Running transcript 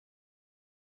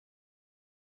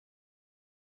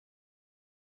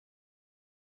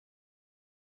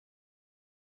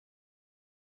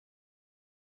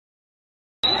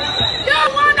You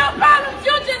don't want no problems,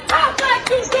 you just talk like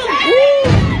you do.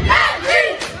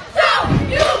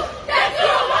 You that you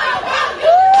don't want no problems,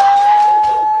 you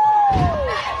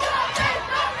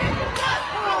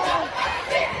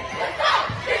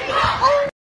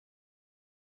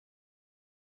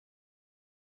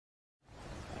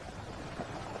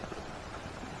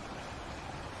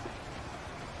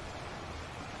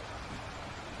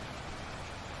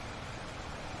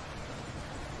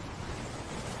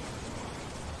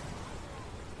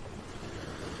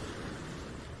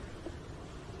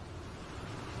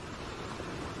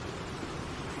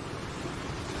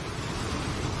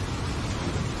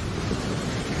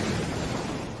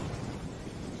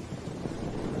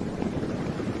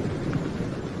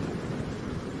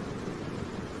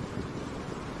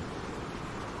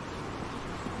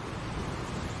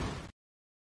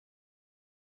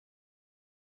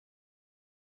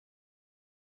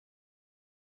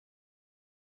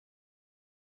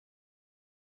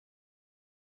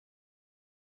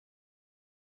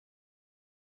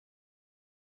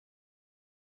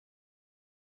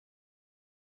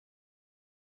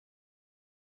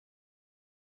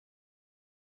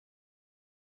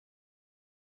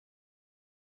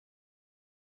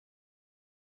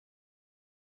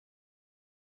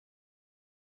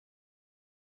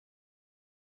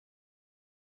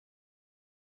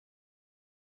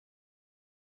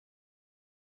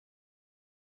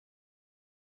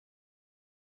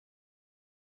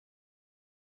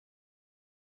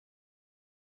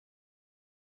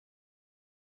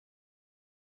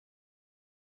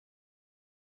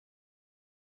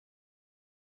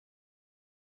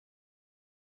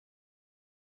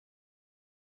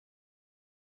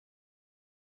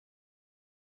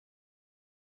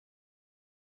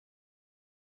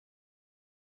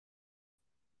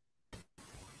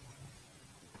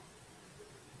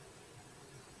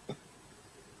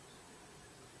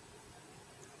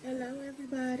Hello,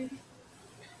 everybody.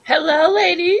 Hello,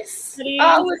 ladies.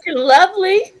 All looking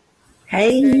lovely.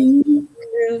 Hey.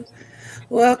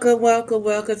 Welcome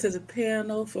to the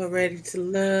panel for Ready to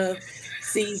Love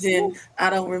season.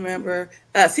 I don't remember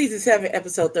season 7,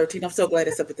 episode 13. I'm so glad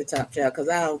it's up at the top, child, because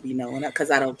I don't be knowing because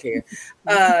I don't care.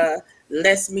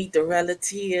 Let's meet the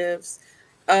relatives.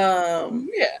 Where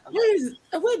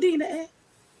Dina at?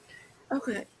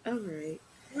 Okay, all right.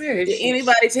 Where is Did she?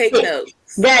 anybody take notes?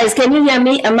 Guys, can you hear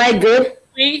me? Am I good?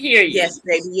 We hear you. Yes,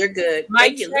 baby, you're good.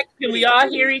 Mike check, can we all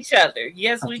hear each other?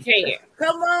 Yes, we can.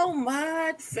 Come on,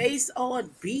 Mod. Face on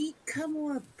beat. Come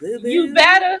on, boo-boo. You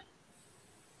better.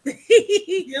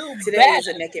 Today is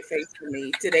a naked face for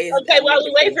me. Today is okay. While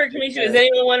we wait for Kamisha, does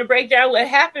anyone want to break down what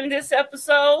happened this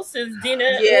episode? Since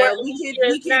Dina, yeah, we can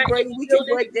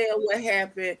break down what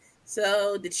happened.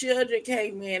 So the children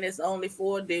came in. It's only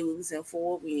 4 dudes and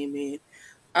 4 women.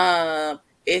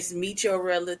 It's meet your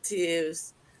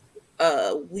relatives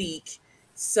week.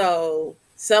 So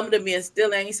some of the men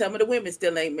still ain't. Some of the women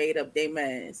still ain't made up their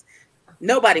minds.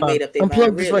 Nobody made up their mind.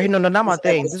 Unplug this right here. No, not my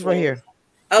thing. This right here.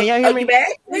 Can y'all hear me? You back?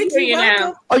 Thank you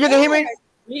now. Oh, you can hear me?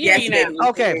 Yes, baby.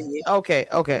 Okay.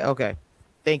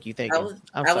 Thank you.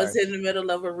 I was in the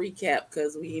middle of a recap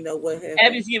because we know what happened.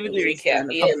 Abby's giving the recap.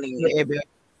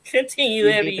 Continue,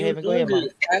 Abby.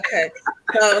 Okay.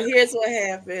 So here's what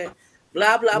happened.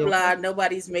 Blah, blah, blah.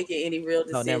 Nobody's making any real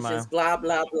decisions. Blah,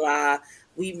 blah, blah.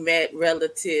 We met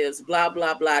relatives. Blah,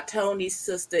 blah, blah. Tony's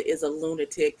sister is a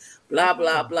lunatic. Blah,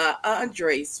 blah, blah.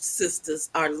 Andre's sisters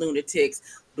are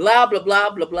lunatics. Blah, blah, blah,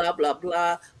 blah, blah, blah,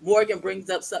 blah. Morgan brings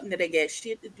up something that ain't got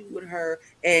shit to do with her.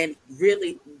 And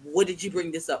really, what did you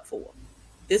bring this up for?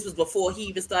 This was before he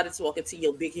even started talking to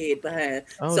your big head behind.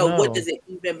 What does it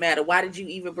even matter? Why did you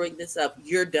even bring this up?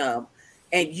 You're dumb.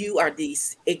 And you are the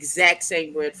exact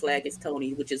same red flag as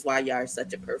Tony, which is why y'all are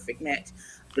such a perfect match.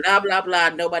 Blah, blah, blah.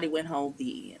 Nobody went home.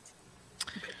 The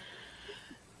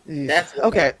end. That's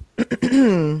okay.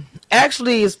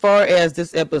 Actually, as far as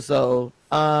this episode,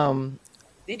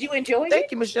 did you enjoy it?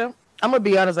 Thank you, Michelle. I'm gonna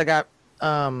be honest. I got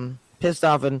pissed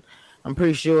off, and I'm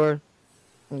pretty sure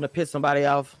I'm gonna piss somebody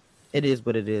off. It is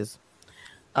what it is.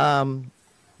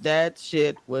 That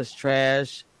shit was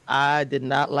trash. I did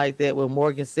not like that. What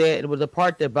Morgan said, it was the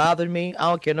part that bothered me. I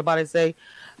don't care nobody say.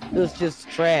 It was just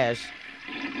trash.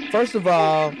 First of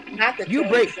all, you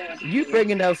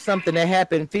bringing up something that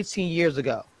happened 15 years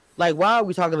ago. Like, why are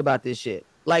we talking about this shit?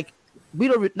 Like, we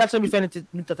don't not trying to be offended to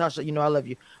Natasha. You know, I love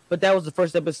you, but that was the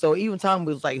first episode. Even Tom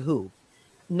was like, "Who?"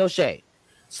 No shade.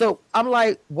 So I'm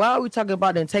like, why are we talking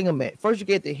about the entanglement? First, you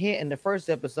get the hint in the first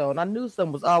episode, and I knew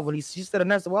something was off when she said,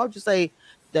 "And I said, why would you say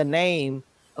the name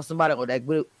of somebody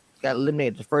that got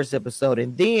eliminated the first episode?"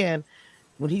 And then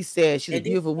when he said she's a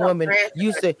beautiful woman,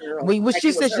 you said when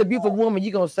she said she's a beautiful woman,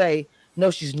 you gonna say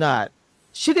No, she's not.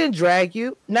 She didn't drag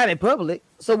you, not in public.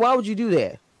 So why would you do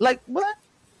that? Like what?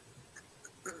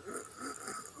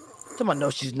 Come on, no,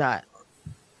 she's not.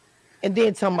 And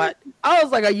then talking about, I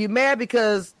was like, are you mad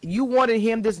because you wanted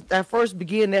him that first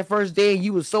day, and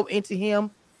you was so into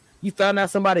him, you found out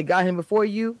somebody got him before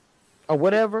you, or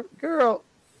whatever? Girl,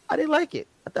 I didn't like it.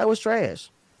 I thought it was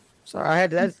trash. Sorry, I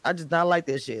just not like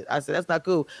that shit. I said that's not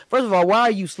cool. First of all, why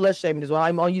are you slut shaming this? Well,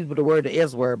 I'm on use the word, the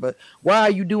S word, but why are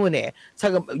you doing that?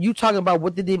 Talking about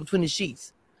what they did between the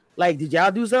sheets. Like, did y'all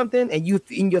do something? And you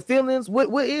in your feelings?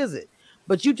 What is it?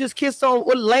 But you just kissed on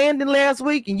Landon last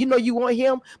week, and you know you want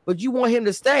him, but you want him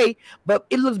to stay. But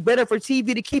it looks better for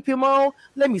TV to keep him on.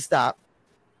 Let me stop.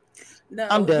 No,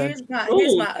 I'm done.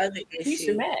 Here's my other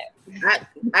issue.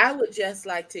 I would just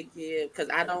like to give, because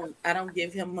I don't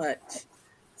give him much.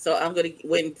 So I'm gonna,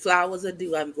 when flowers are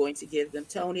due, I'm going to give them.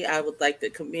 Tony, I would like to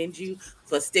commend you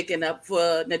for sticking up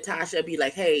for Natasha. Be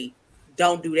like, hey,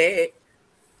 don't do that.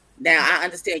 Now I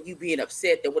understand you being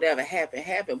upset that whatever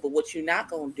happened, but what you're not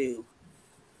gonna do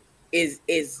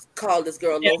is call this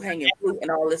girl low hanging fruit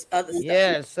and all this other stuff.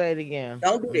 Yeah, say it again.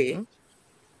 Don't do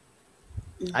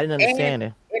that. I didn't understand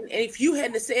it. And if you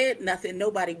hadn't said nothing,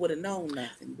 nobody would have known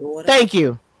nothing, daughter. Thank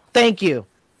you.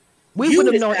 We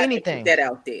wouldn't have known anything. That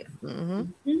out there.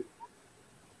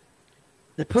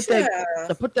 To put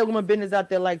that woman business out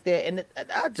there like that, and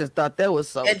I just thought that was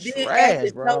so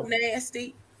trash, bro. So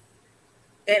nasty.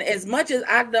 And as much as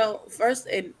I don't, first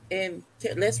and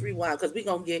let's rewind, because we're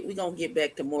gonna get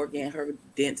back to Morgan and her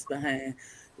dents behind.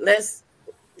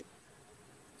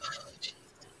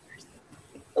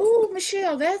 Oh,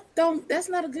 Michelle, that's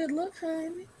not a good look,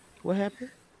 honey. What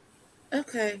happened?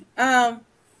 Okay.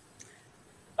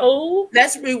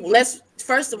 Let's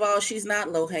first of all, she's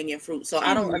not low hanging fruit, so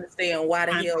I don't understand why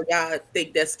the hell y'all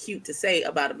think that's cute to say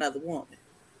about another woman.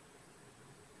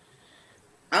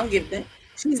 I don't give that.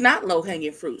 She's not low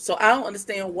hanging fruit, so I don't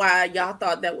understand why y'all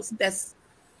thought that's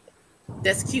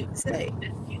cute to say.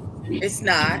 It's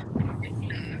not.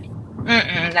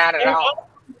 Not at all.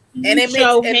 And it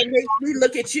makes me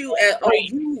look at you as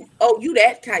you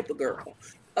that type of girl.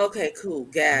 Okay, cool,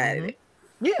 got it.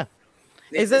 Yeah,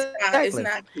 exactly. It's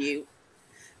not cute.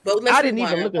 But I didn't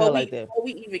even look at her like that. Before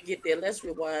we even get there, let's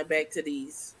rewind back to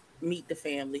these meet the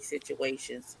family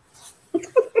situations.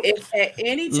 If at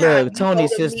any time,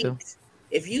 Tony's sister.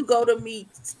 If you go to meet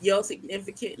your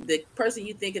the person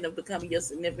you're thinking of becoming your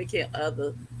significant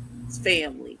other's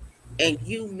family, and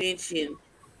you mention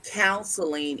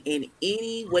counseling in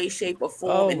any way, shape, or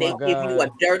form, and they give you a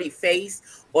dirty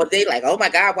face, or they like, oh my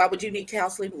God, why would you need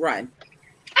counseling? Run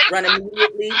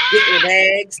immediately, get your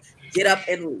bags, get up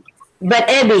and leave. But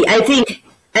Abby, I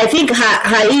think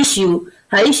her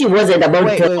issue wasn't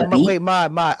about therapy. Wait, Ma,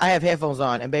 I have headphones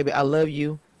on, and baby, I love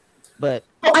you, but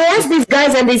I asked these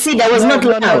guys, and they said that was not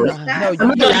loud.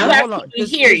 Hold on. We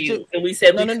hear you, and we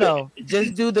said no.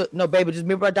 Just do baby. Just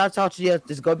remember, I talked to you.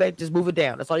 Just go back. Just move it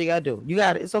down. That's all you gotta do. You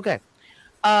got it. It's okay.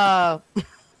 So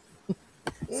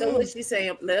what she's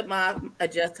saying? Let Ma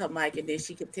adjust her mic, and then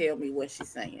she can tell me what she's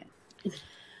saying.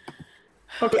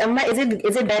 Okay,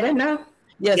 is it better now?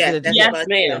 Yes,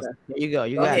 ma'am. There you go.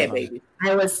 You got it, baby.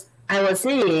 I was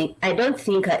saying, I don't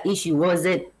think her issue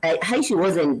wasn't. Her issue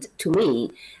wasn't, to me.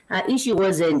 Her issue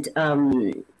wasn't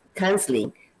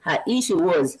counseling. Her issue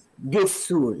was this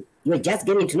soon. You're just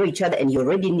getting to know each other, and you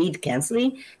already need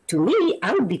counseling. To me,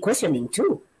 I would be questioning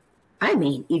too. I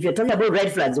mean, if you're talking about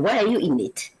red flags, why are you in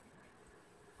it?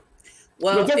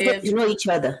 Well, you just get to know each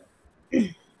other.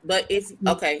 But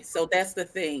so that's the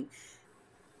thing.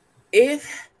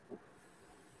 If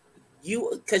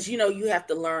because you have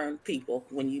to learn people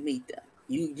when you meet them.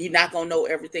 You're not gonna know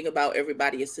everything about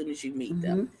everybody as soon as you meet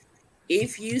them.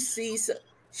 If you see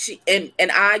and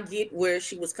I get where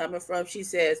she was coming from. She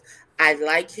says, I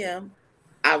like him.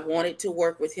 I wanted to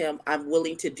work with him. I'm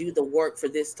willing to do the work for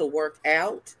this to work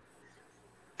out.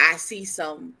 I see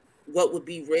what would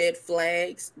be red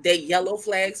flags. They're yellow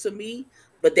flags for me,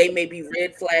 but they may be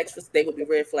red flags they would be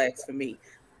red flags for me.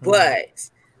 But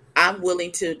I'm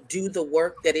willing to do the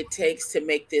work that it takes to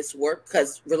make this work,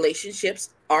 because relationships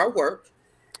are work.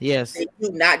 Yes. They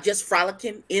do not just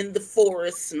frolicking in the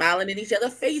forest, smiling in each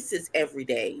other's faces every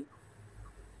day.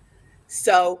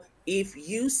 So if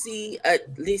you see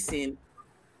listen,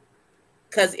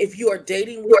 because if you are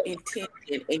dating with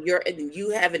intention and you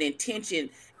have an intention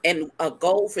and a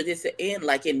goal for this to end,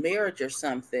 like in marriage or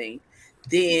something,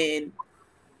 then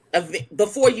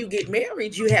before you get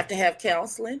married, you have to have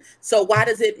counseling. So why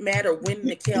does it matter when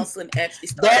the counseling actually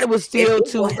starts? That was still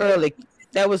too early.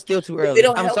 That was still too early.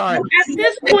 I'm sorry. At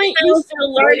this point, you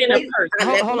still learning a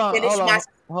person. Hold on.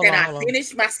 I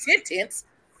finish my sentence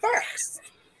first.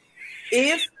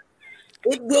 if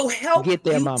it will help Get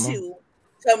there, you mama. to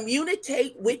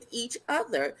communicate with each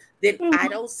other, then I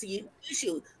don't see an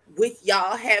issue with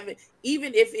y'all having,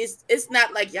 even if it's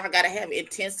not like y'all got to have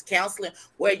intense counseling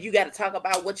where you got to talk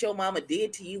about what your mama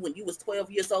did to you when you was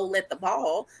 12 years old at the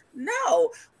ball.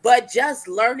 No, but just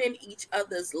learning each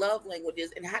other's love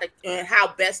languages and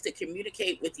how best to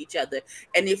communicate with each other.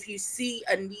 And if you see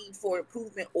a need for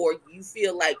improvement, or you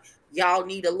feel like y'all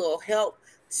need a little help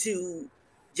to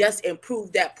just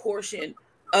improve that portion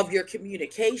of your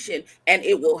communication, and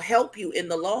it will help you in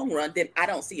the long run, then I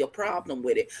don't see a problem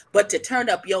with it. But to turn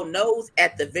up your nose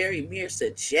at the very mere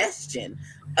suggestion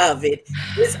of it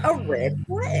is a red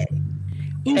flag.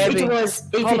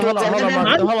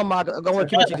 Hold on, Ma. I want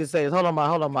Kimchi to say this. Hold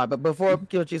on, Ma. But before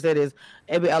Kimchi said this,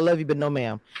 Abby, I love you, but no,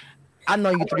 ma'am. I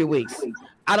know you 3 weeks.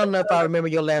 I don't know if I remember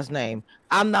your last name.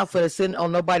 I'm not for sitting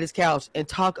on nobody's couch and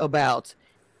talk about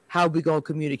how we gonna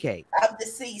communicate. I'm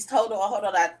deceased. Hold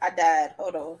on. I died.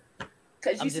 Hold on.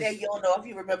 Because you said you don't know if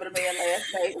you remember the man's last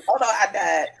name. Hold on, I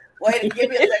died. Wait, give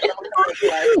me a second.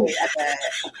 I died.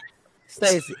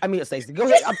 Stacey. Go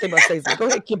ahead. I'm thinking about Stacey. Go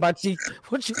ahead, Kibachi.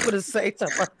 What you gonna say to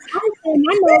her?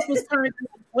 My nose was turned.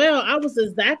 Well, I was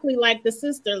exactly like the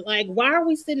sister. Like, why are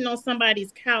we sitting on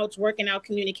somebody's couch working out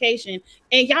communication,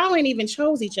 and y'all ain't even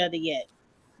chose each other yet?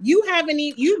 You haven't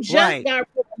even. You just got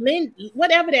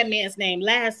whatever that man's name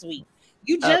last week.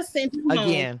 You just sent him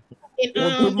again.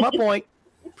 Home.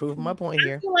 Prove my point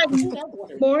here. I feel like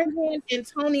Morgan and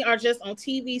Tony are just on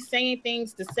TV saying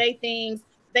things to say things.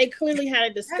 They clearly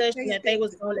had a discussion that they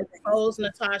was going to expose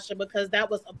Natasha because that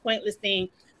was a pointless thing.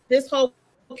 This whole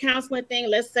counseling thing,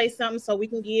 let's say something so we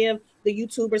can give the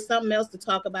YouTuber something else to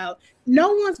talk about.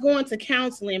 No one's going to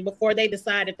counseling before they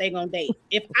decide if they're gonna date.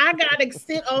 If I gotta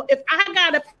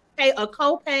pay a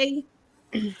copay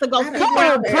to go First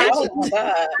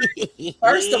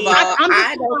of all,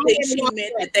 I don't think she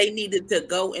meant that they needed to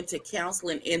go into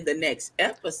counseling in the next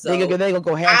episode. They're gonna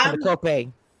go half of the copay.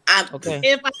 Okay.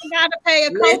 If I gotta pay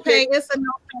a copay, it's a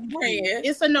no.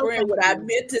 It's a no. What I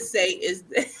meant to say is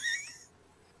that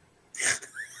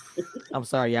I'm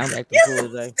sorry, I'm acting fool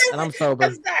today, and I'm sober.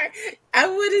 I'm sorry.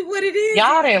 What it is?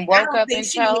 Y'all didn't woke up and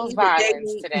chose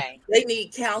violence today. They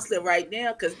need counseling right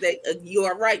now because you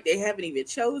are right. They haven't even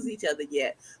chose each other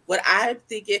yet. What I'm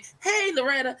thinking, hey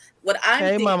Loretta, what I'm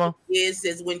thinking Mama.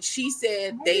 is when she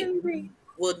said they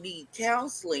will need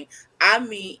counseling, I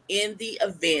mean in the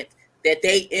event that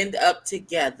they end up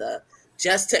together,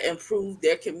 just to improve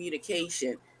their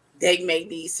communication, they may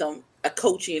need a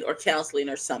coaching or counseling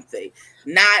or something.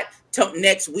 Not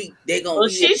next week they're gonna. Well,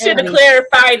 she should have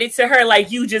clarified it to her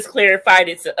like you just clarified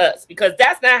it to us, because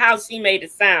that's not how she made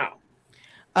it sound.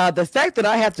 The fact that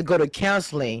I have to go to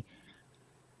counseling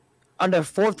on the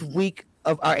 4th week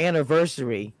of our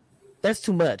anniversary, that's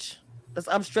too much.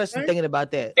 I'm stressing thinking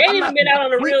about that. They ain't even been out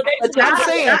on a real date.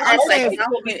 I'm saying,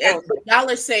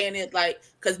 y'all are saying it like,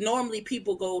 because normally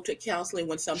people go to counseling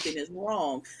when something is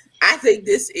wrong. I think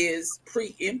this is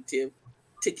preemptive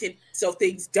so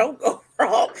things don't go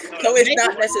wrong. So it's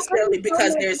not necessarily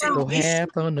because there's an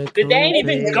issue. They ain't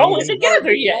even going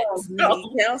together yet.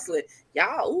 Counseling.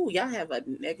 Y'all have a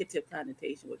negative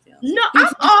connotation with counseling. No,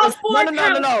 I'm all for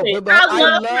counseling. I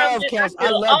love counseling. I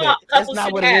love it. That's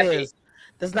not what it is.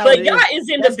 But y'all is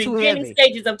in the beginning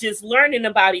stages of just learning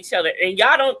about each other, and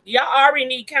y'all already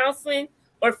need counseling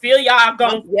or feel y'all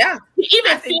going.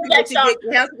 Even feel that y'all.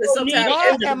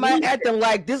 Why am I acting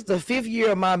like this is the 5th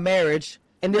year of my marriage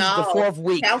and this is the 4th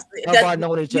week of our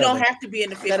knowing each other? You don't have to be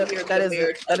in the 5th year of your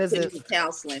marriage. That is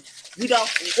counseling. You don't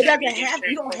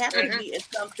have to be in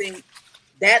something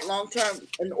that long term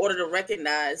in order to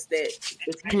recognize that.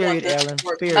 Period, Ellen.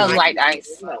 Period. Like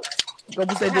ice. Go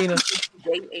say, Dina.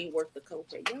 They ain't worth the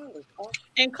copay.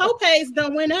 And copays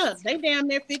don't went up. They damn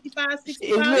near $55,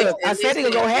 $65. Look, I said they're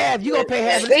gonna go half. You gonna pay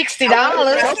half. $60.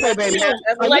 Copay, baby.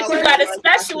 Unless you got a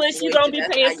specialist, you gonna be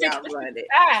paying $65.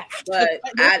 But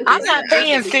I'm not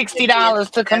paying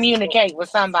 $60 to communicate with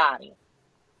somebody.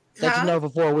 That you know for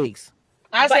 4 weeks.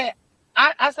 I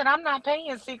said, I'm not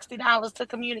paying $60 to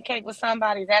communicate with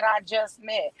somebody that I just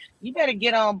met. You better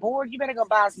get on board. You better go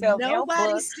buy a self-help book.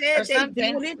 Nobody said they're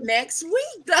doing it next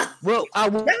week, though. Well,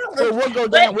 we'll go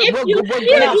down. We'll go down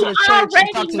to the church and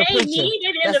talk to the preacher.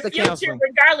 That's the future,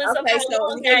 regardless of how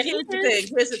long that is.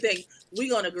 Here's the thing.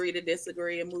 We're going to agree to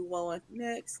disagree and move on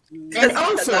next. And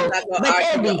also,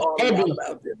 but Eddie,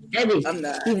 I'm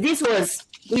not. If this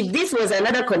was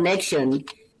another connection,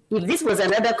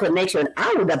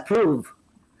 I would approve.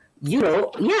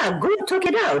 Go talk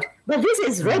it out. But this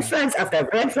is red flags after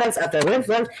red flags after red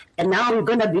flags, and now we're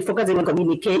gonna be focusing on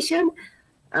communication.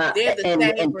 They're the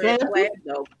same red flag,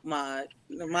 though, Mod.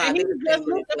 And he just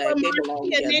looking for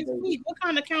Marcia next week. What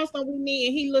kind of counseling we need?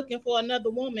 And he looking for another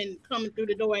woman coming through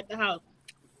the door at the house.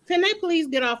 Can they please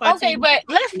get off our Okay, but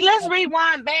let's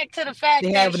rewind back to the fact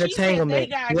they that have an she entanglement. Said they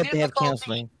got you have to have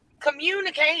counseling.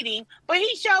 Communicating, but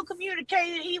he showed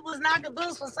communicated he was knocking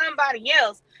boots for somebody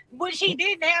else, which he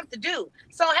didn't have to do.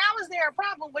 So how is there a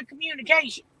problem with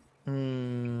communication?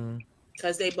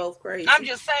 Because they both crazy. I'm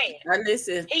just saying. Now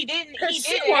listen, he didn't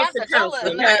have to tell us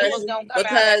that he was gonna come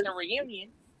out at the reunion.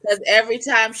 Because every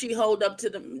time she hold up to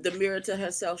the mirror to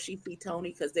herself, she see Tony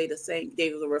because they the same. They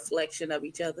the reflection of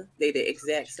each other. They the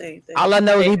exact same thing. All I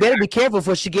know is he better be careful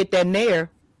before she get that nair.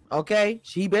 Okay,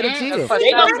 she better chill.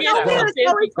 They gonna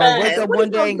wake up one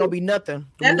day ain't gonna be nothing.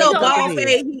 That little bald head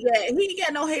he ain't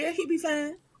got no hair. He be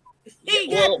fine.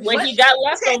 When he got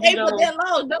left on that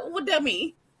long. What that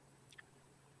mean?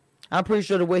 I'm pretty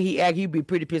sure the way he act, he'd be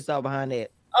pretty pissed off behind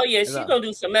that. Oh yeah, she gonna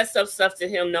do some messed up stuff to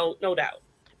him. No doubt.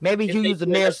 Maybe you use the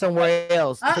nair somewhere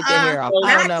else. Take the hair off.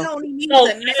 I don't know.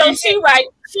 So she right.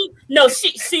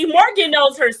 She Morgan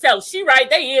knows herself. She right.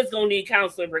 They is gonna need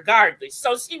counseling regardless.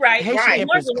 So she right. Morgan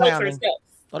knows herself.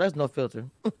 Oh, that's no filter.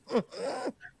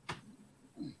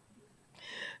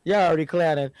 Y'all already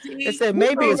clowning. They said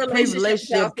maybe it's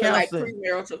pre-relationship counseling. Like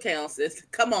premarital counseling.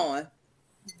 Come on.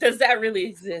 Does that really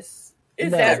exist?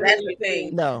 That's the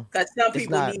thing. No, because some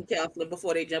people need counseling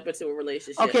before they jump into a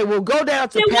relationship. Okay, we'll go down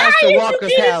to Pastor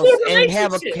Walker's house and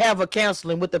have a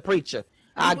counseling with the preacher.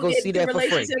 I'll go see that for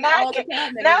free.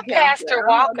 Not Pastor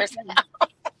Walker's house.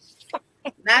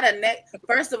 Not a neck.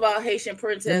 First of all, Haitian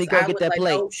princess. Let me go get that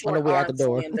plate on the way out the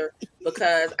door.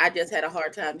 Because I just had a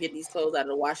hard time getting these clothes out of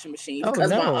the washing machine because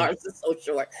my arms are so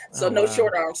short. So no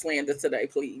short arm slander today,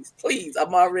 please. Please,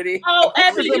 I'm already. Oh,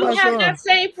 Abby, you have that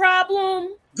same problem,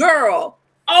 girl.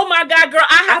 Oh my God, girl!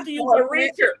 I have to use a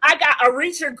reacher. I got a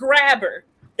reacher grabber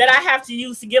that I have to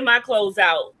use to get my clothes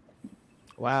out.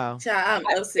 Wow. Child,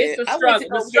 I'm upset. It's a struggle.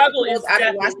 The struggle is out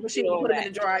of the washing machine. Put them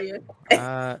in the dryer.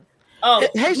 Oh,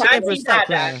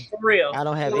 for real. I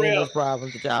don't have any of those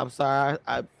problems. I'm sorry.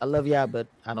 I love y'all, but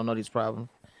I don't know these problems.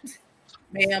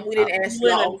 Ma'am, we didn't ask you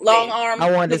long arm. I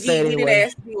wanted to say it anyway. We didn't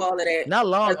ask you all of that. Not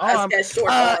long arm.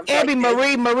 Abby,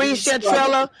 Marie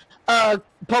Chantrella,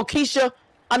 Pokisha.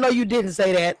 I know you didn't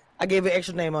say that. I gave an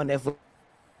extra name on there for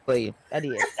you. I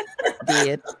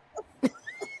did.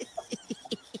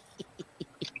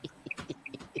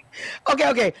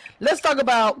 Okay. Let's talk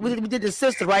about we did the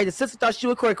sister, right? The sister thought she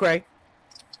was cray-cray.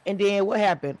 And then what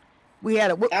happened? We had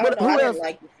who else?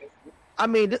 I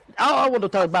mean, all I want to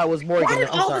talk about was Morgan. Why did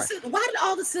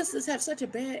all the sisters have such a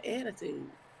bad attitude?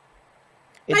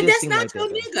 Like that's not your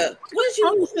nigga. What is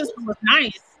your sister was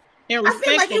nice and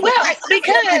respectful.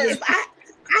 Because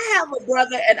I have a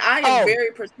brother and I am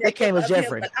very protective of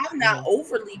Jeffrey. him, but I'm not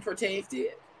overly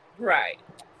protected. Right.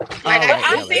 Like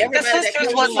I think the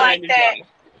sisters was like that.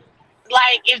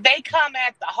 Like if they come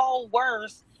at the whole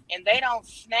worst and they don't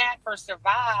snap or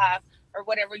survive or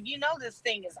whatever, this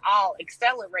thing is all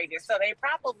accelerated. So they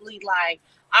probably like,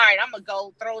 all right, I'm gonna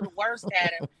go throw the worst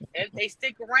at him. If they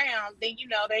stick around, then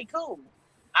they cool.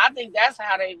 I think that's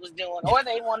how they was doing, or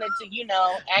they wanted to,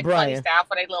 act funny style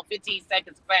for their little 15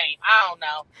 seconds of fame. I don't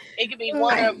know. It could be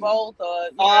one or both, or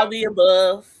all the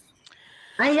above.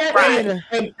 I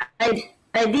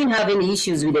didn't have any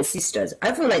issues with the sisters.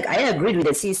 I feel like I agreed with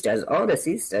the sisters, all the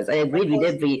sisters. I agreed with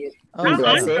every.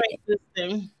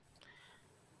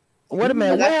 Wait a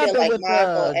minute. What happened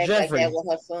with Jeffrey? With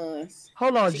her sons.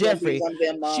 Hold on, Jeffrey.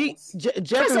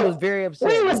 Jeffrey was very upset.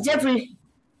 Where was Jeffrey?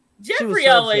 Jeffrey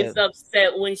always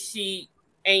upset when she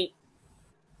ain't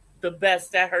the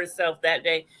best at herself that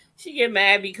day. She get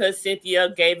mad because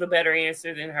Cynthia gave a better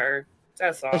answer than her.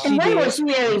 That's all. And why was she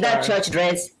wearing that church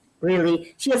dress?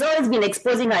 Really? She has always been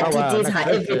exposing her titties, her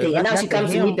everything. And now she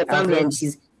comes to meet the family and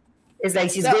it's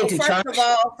like she's going to church. First of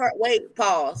all, wait,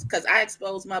 pause. Because I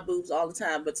expose my boobs all the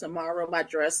time. But tomorrow my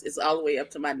dress is all the way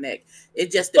up to my neck. It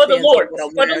just depends on what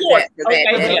I'm wearing.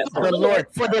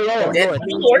 For the Lord. That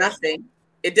means nothing.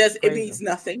 It means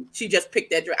nothing. She just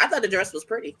picked that dress. I thought the dress was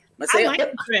pretty myself. I like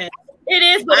the dress. It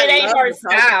is, but it ain't her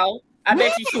style. I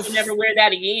bet you she would never wear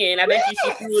that again. I bet you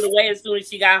she threw it away as soon as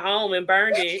she got home and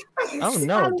burned it. Oh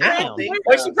no! Damn.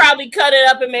 Or she probably cut it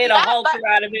up and made a halter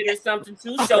out of it or something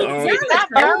too. So, but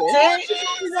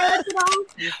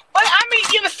I mean,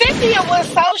 Cynthia was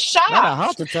so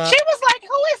shocked. She was like,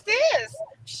 "Who is this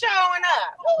showing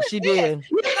up?" Who is she this? did.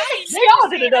 They all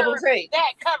did a double take.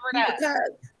 That covered up.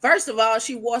 First of all,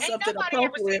 she wore something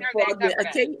appropriate for the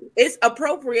occasion. It's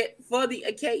appropriate for the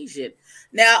occasion.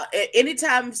 Now,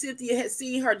 anytime Cynthia has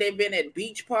seen her, they've been at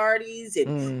beach parties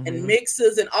and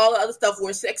mixes and all the other stuff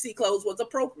where sexy clothes was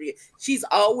appropriate. She's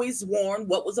always worn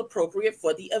what was appropriate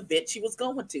for the event she was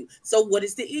going to. So what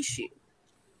is the issue?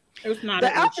 It was not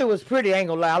the outfit was pretty. I ain't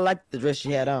gonna lie. I like the dress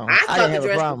she had on. I thought the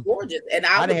dress was gorgeous, and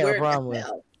I would wear it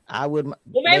myself. I would.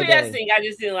 Well, maybe that's the thing. I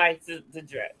just didn't like the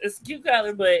dress. It's a cute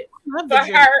color, but for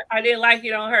her, I didn't like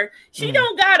it on her. She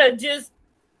don't gotta just.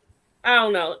 I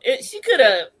don't know. She could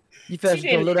have. You felt she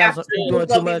didn't have to. Doing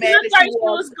too much. It looked like she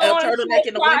was going turtleneck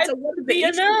in the winter. What is the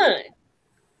issue?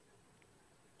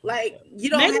 Like you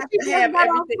don't have to have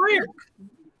everything.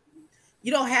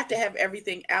 You don't have to have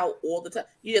everything out all the time.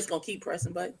 You just gonna keep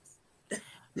pressing buttons.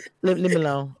 Leave me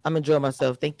alone. I'm enjoying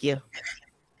myself. Thank you.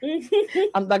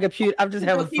 I'm like a cute. I'm just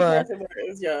having fun.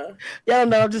 Y'all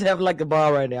know I'm just having like a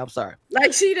ball right now. I'm sorry.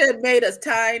 Like she done made us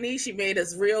tiny. She made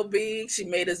us real big. She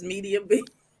made us medium big.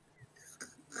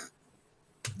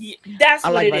 Yeah, that's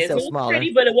what it is. It was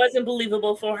pretty, but it wasn't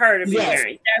believable for her to be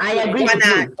wearing. I agree. Why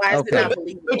not? Why is it not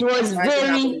believable? It was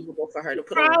very believable for her to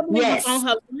put probably on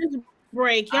her lunch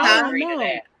break. Y'all don't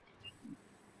know.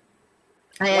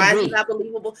 Why is it not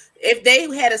believable? If they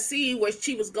had a scene where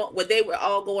she was going, where they were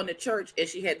all going to church and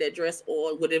she had that dress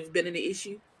on, would it have been an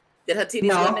issue? Did her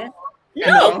titties on there?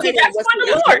 No, because that's for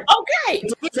the Lord. Okay.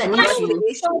 It's an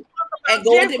issue. And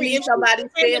going to meet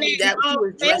somebody's family that she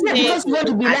was dressed I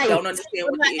don't understand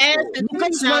what the issue is.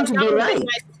 Because you want to be right.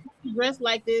 Dressed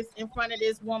like this in front of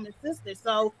this woman's sister.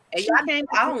 So and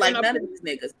I don't like none of these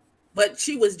niggas. But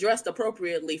she was dressed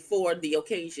appropriately for the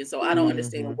occasion. So I don't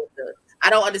understand what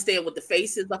the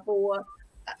faces are for.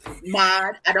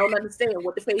 I don't understand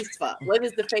what the face for. What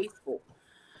is the face for?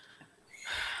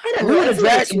 I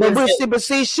don't know. But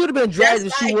see, should have been dragged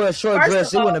if she wore a short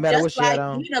dress. It wouldn't matter what she had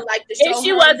on. If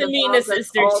she wasn't meeting a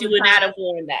sister, she would not have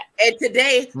worn that. And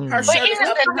today, her shirt is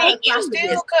up in her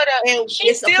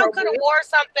she still could have wore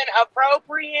something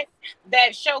appropriate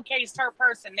that showcased her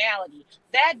personality.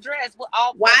 That dress will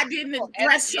all. Why didn't the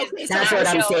dress showcase her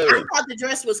personality? I thought the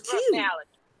dress was cute.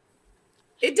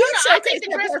 It did showcase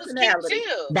her personality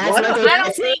too. I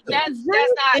don't think that's not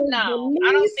I don't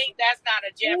think that's not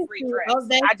a Jeffrey dress.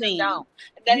 I just don't.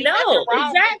 No,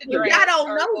 exactly. I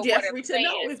don't know Jeffrey to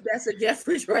know if that's a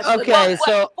Jeffrey dress. Okay,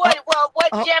 so what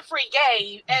Jeffrey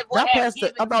gave and what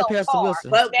about Pastor Wilson.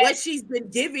 But what she's been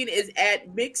giving is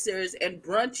at mixers and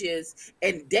brunches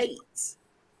and dates.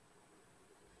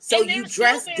 So you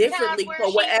dress differently for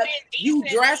whatever you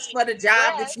dress for the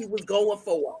job that she was going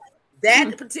for.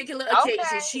 That particular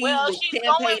occasion, she was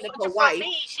campaigning for wife,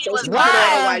 so she put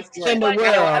on a wife's dress. In the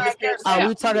world, are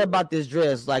we talking about this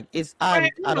dress? Like it's,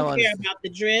 I don't care about the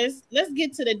dress. Let's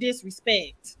get to the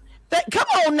disrespect. Come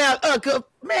on now,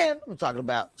 man. I'm talking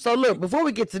about. So look, before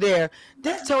we get to there,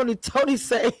 did Tony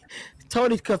say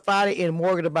Tony confided in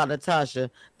Morgan about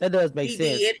Natasha? That does make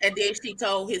sense. He did, and then she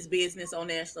told his business on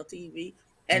national TV.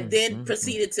 And then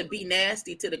proceeded to be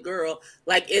nasty to the girl,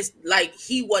 like it's like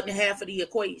he wasn't half of the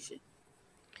equation.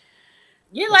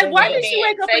 Yeah, like why did she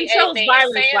wake up and chose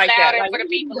violence like that? Like, for the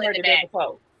people in the back.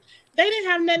 They didn't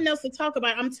have nothing else to talk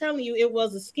about. I'm telling you, it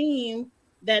was a scheme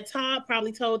that Todd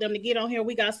probably told them to get on here.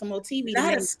 We got some more TV.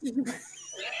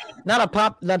 Not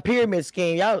a pyramid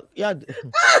scheme. Y'all.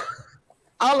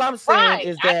 All I'm saying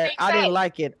is that I didn't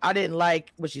like it. I didn't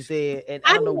like what she said, and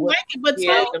I don't know what. But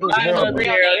it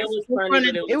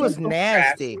was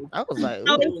nasty. I was like,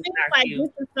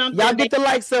 y'all get the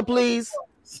likes up, please.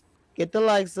 Get the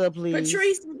likes up, please.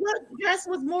 Patrice, what dress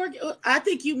was Morgan? I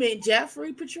think you meant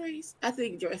Jeffrey, Patrice. I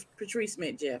think Patrice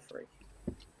meant Jeffrey.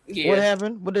 Yeah. What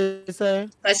happened? What did it say?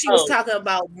 She was talking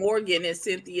about Morgan and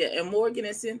Cynthia, and Morgan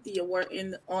and Cynthia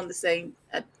weren't on the same.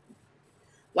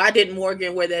 Why didn't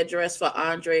Morgan wear that dress for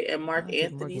Andre and Mark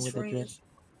Anthony's friends?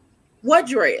 What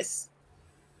dress?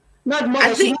 Not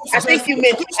Morgan. I think you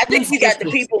meant. I think you got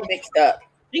the people mixed up.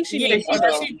 I think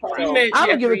I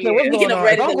don't give a care what's going on.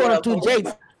 If I'm going on 2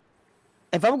 dates.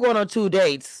 If I'm going on 2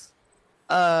 dates,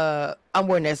 I'm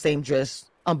wearing that same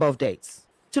dress on both dates.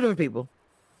 2 different people.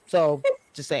 So,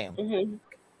 just saying.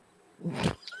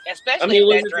 Especially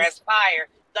if that dress fire.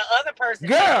 The other person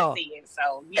can't see it,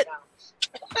 so, you know.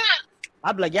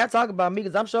 I'd be like, y'all talk about me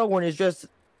because I'm sure wearing this dress.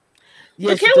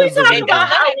 Yes, can we talk about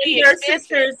how their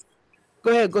sisters...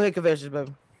 Go ahead, Confessions,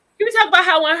 baby. Can we talk about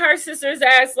how when her sisters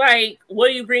asked, like, what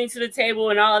do you bring to the table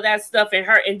and all of that stuff,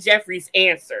 and Jeffrey's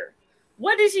answer?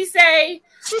 What did she say?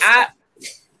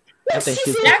 I think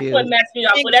she's That's confused. what messed me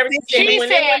up. Whatever she said, She when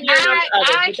said,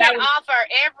 I can offer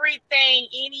everything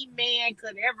any man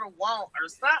could ever want, or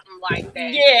something like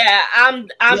that. Yeah, I'm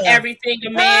everything a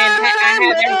man. I have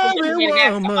everything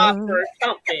a man has to offer, or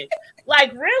something.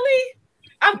 Like, really?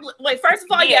 I'm like, first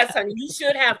of all, yes, honey, you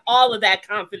should have all of that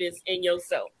confidence in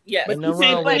yourself. Yes, but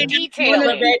detail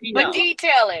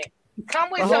it.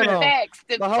 Come with some facts.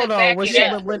 But hold on,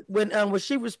 when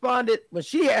she responded, when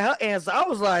she had her answer, I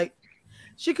was like,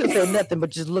 she couldn't say nothing but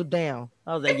just look down.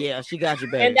 I was like, yeah, she got you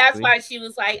back. And that's why she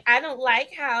was like, I don't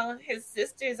like how his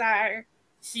sisters are.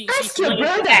 Ask your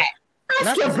brother.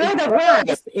 Ask your brother why.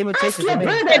 Ask your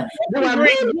brother.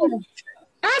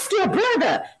 Ask your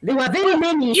brother. There were very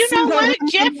many. You know what,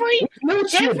 Jeffrey?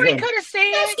 Jeffrey could have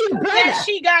said that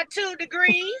she got 2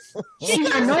 degrees. She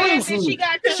could have said that she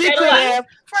got 2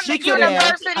 degrees from the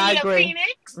University of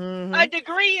Phoenix. Mm-hmm. A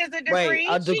degree is a degree.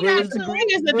 A degree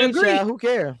is a degree. Who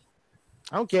cares?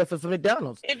 I don't care if it's from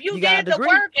McDonald's. If you did the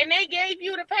work and they gave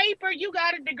you the paper, you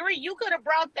got a degree. You could have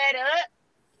brought that up.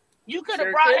 You could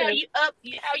have brought how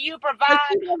you provide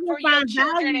for your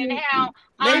children and how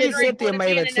maybe Cynthia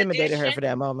may have intimidated her for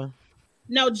that moment.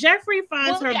 No, Jeffrey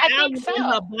finds her value in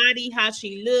her body, how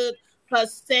she looked, her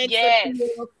sex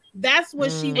appeal. That's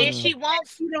what she wants. She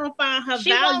wants. She don't find her.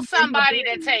 She wants somebody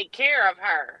to take care of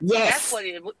her. Yes, that's what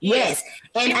it. Yes,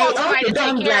 and she wants somebody to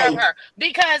take care of her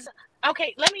because.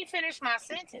 Okay, let me finish my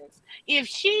sentence. If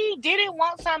she didn't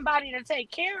want somebody to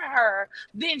take care of her,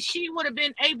 then she would have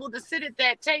been able to sit at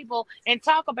that table and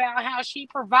talk about how she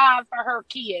provides for her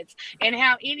kids and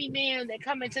how any man that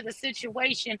come into the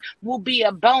situation will be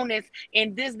a bonus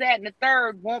and this, that, and the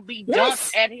third won't be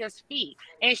dumped at his feet.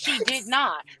 And she did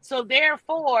not. So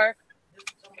therefore,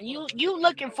 you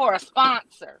looking for a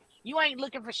sponsor. You ain't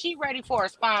looking for, she ready for a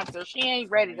sponsor. She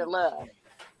ain't ready to love.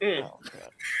 Oh,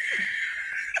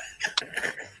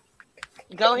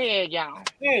 go ahead, y'all.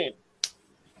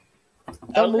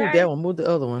 Don't move that one. Move the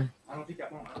other one. I don't think I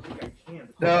can.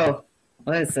 No,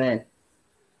 listen.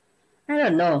 I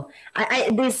don't know.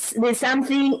 There's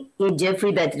something in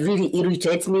Jeffrey that really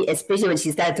irritates me, especially when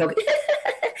she started talking.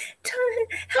 Tony,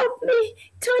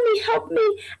 help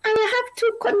me. I have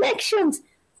 2 connections.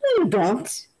 No, you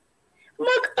don't.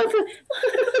 Mark,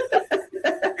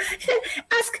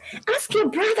 ask your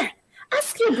brother.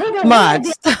 Ask your brother why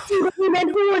the woman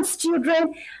who wants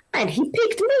children, and he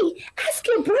picked me. Ask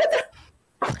your brother.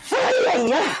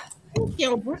 Ask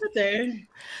your brother.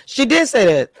 She did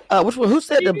say that. Which one? Who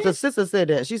said the sister said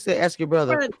that? She said, "Ask your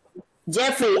brother."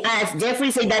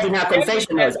 Jeffrey said that in her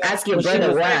confessionals. Ask your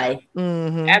brother why.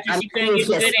 Mm-hmm. After she couldn't get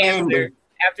a good answer.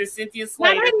 After Cynthia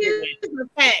Slater. The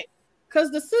fact. Because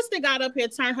the sister got up here,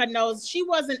 turned her nose. She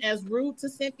wasn't as rude to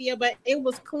Cynthia, but it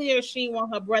was clear she didn't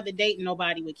want her brother dating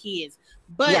nobody with kids.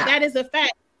 But that is a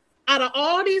fact. Out of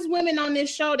all these women on this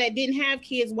show that didn't have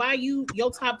kids, your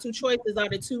top 2 choices are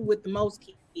the 2 with the most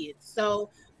kids. So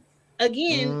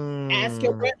again, ask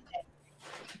your brother.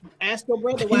 Ask your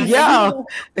brother why. Yeah,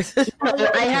 that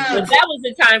was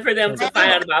the time for them to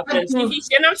find out about them.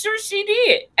 And I'm sure she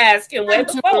did ask him where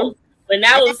the phone. But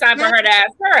now it was time for her to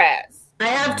ask her ass. I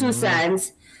have 2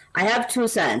 sons.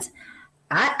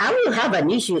 I will have an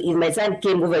issue if my son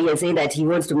came over here saying that he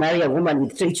wants to marry a woman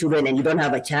with 3 children and you don't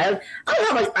have a child.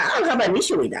 I'll have an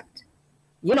issue with that.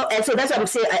 You know, and so that's what I'm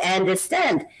saying. I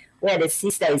understand where the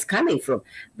sister is coming from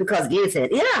because Gail said,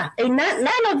 none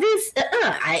of this.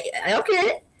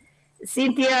 Okay.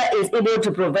 Cynthia is able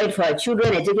to provide for her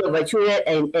children and take care of her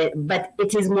children, but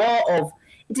it is more of.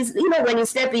 It is, when you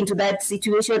step into that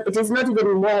situation, it is not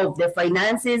even more of the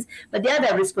finances, but the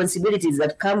other responsibilities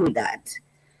that come with that.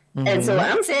 Mm-hmm. And so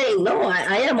I'm saying, no,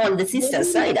 I am on the sister's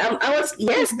side.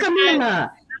 Yes,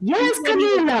 Camila. Yes,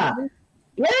 Camila.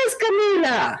 Yes,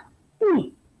 Camila.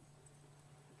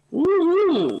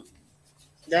 Mm-hmm.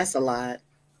 That's a lot.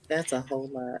 That's a whole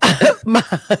lot. That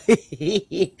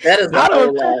is a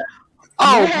whole lot.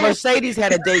 Oh, yes. Mercedes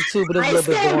had a date too, but it was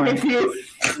a little bit boring.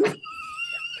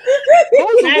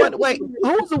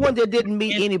 Who's the one that didn't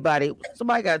meet anybody?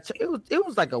 Somebody got it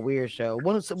was like a weird show.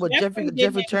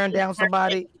 Jeffrey turned down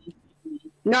somebody.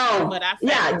 No,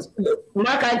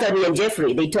 Mark Anthony and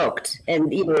Jeffrey, they talked,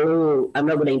 and I'm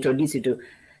not going to introduce you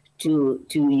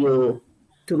to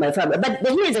my family. But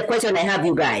here's a question I have,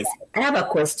 you guys. I have a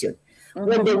question. Mm-hmm.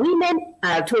 When the women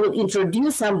are told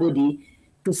introduce somebody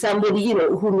to somebody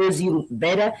who knows you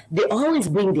better, they always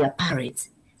bring their parents.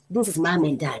 This is mom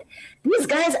and dad. These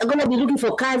guys are going to be looking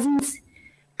for cousins.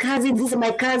 This is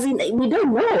my cousin. We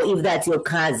don't know if that's your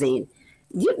cousin.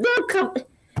 You don't come.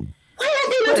 Why are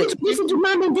they not introducing to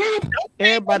mom and dad?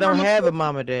 Everybody don't have a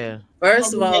mom and dad.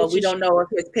 First of all, we don't know if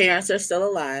his parents are still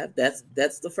alive. That's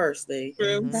the first thing.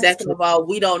 Second of all,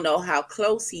 we don't know how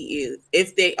close he is.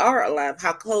 If they are alive,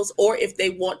 how close, or if they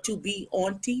want to be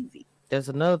on TV. That's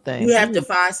another thing. You have to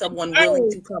find someone willing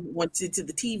to come to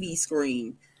the TV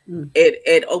screen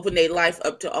and open their life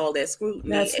up to all that scrutiny.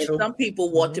 That's and true. some people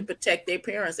want to protect their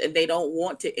parents, and they don't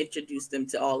want to introduce them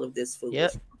to all of this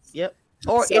foolishness. Yep.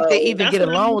 Or if they even get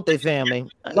along with their family,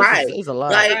 right? It's a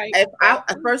lot. Like, if I,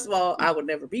 first of all, I would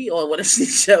never be on one of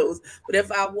these shows, but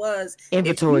if I was,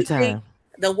 inventory time.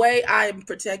 The way I am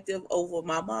protective over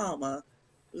my mama,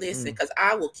 listen, because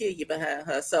I will kill you behind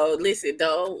her. So listen,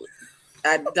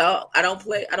 I don't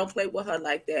play with her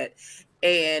like that.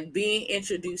 And being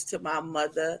introduced to my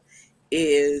mother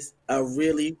is a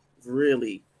really,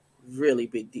 really, really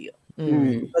big deal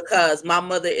because my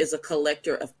mother is a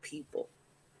collector of people.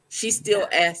 She still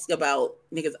asks about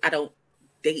niggas I don't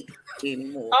date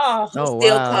anymore. She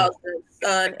still calls their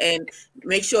son and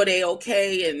make sure they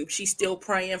okay, and she's still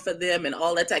praying for them and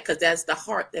all that type, because that's the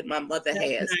heart that my mother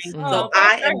has. So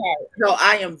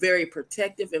I am very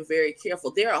protective and very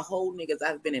careful. There are whole niggas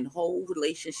I've been in whole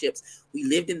relationships. We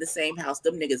lived in the same house.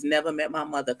 Them niggas never met my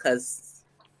mother because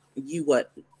you what.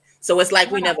 So it's like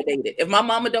we never dated. If my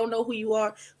mama don't know who you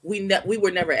are, we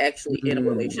were never actually in a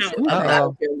relationship. I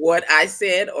don't care what I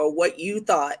said or what you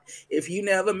thought. If you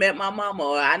never met my mama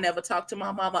or I never talked to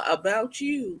my mama about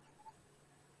you,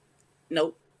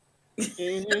 nope.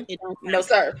 No,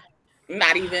 sir.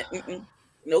 Not even.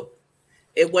 Nope.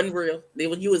 It wasn't real.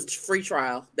 You was free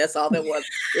trial. That's all that was.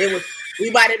 It was. We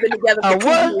might have been together for 2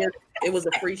 years. It was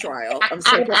a free trial. I'm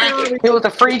sorry. It was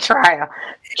a free trial.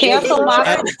 Cancel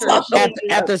my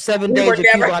after 7 days, your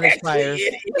coupon expires.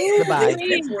 Goodbye.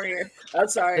 I'm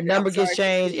sorry. The number gets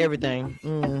changed. Everything.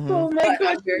 Oh my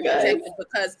God! I'm very protective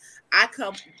because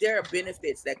there are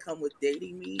benefits that come with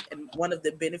dating me, and one of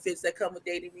the benefits that come with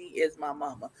dating me is my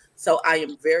mama. So I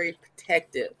am very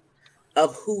protective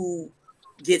of who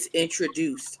gets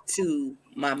introduced to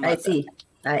my mother. I see.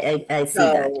 I see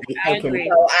that. I agree.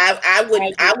 So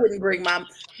I wouldn't bring my.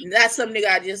 That's some nigga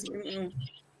I just.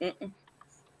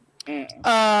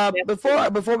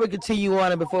 Before we continue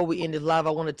on and before we end this live, I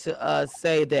wanted to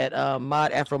say that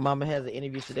Mod Afro Mama has an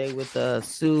interview today with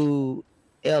Sue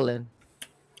Ellen.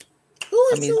 Who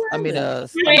is Sue Ellen? Who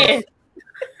is Sue Ellen?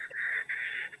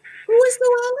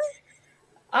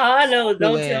 I know.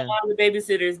 Don't tell all the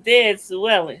babysitters dead. Sue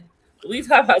Ellen. We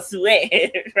talk about Sue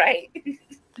Ellen, right?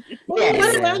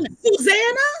 Yes.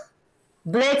 Susanna?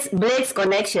 Blake's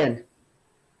connection.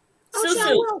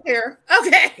 Sue here.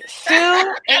 Okay.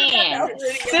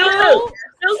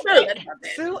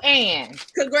 Sue Ann.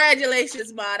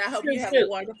 Congratulations, Mod. I hope you have a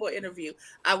wonderful interview.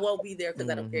 I won't be there because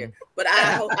I don't care. But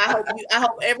I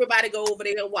hope everybody go over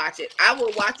there and watch it. I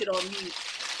will watch it on mute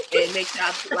and make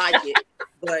y'all like it.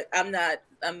 But I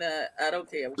don't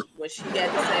care what she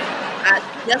got to say.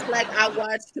 Just like I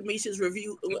watched Kamisha's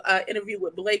interview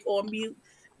with Blake on mute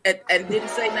and didn't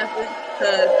say nothing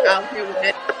because I don't care what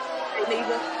that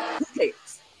either. Who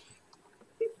cares?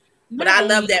 But I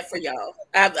love that for y'all.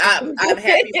 I'm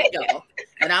happy for y'all,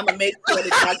 and I'm gonna make sure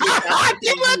that y'all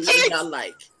get y'all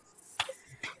like,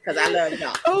 because I love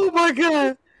y'all. Oh my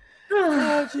God!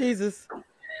 Oh Jesus!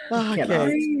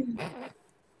 Okay.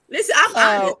 Listen, I'm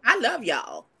honest. I love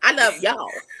y'all. I love y'all.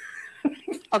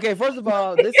 Okay, first of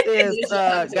all, this is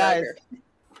guys.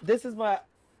 This is my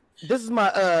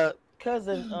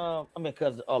cousin.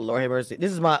 Cousin. Oh Lord have mercy.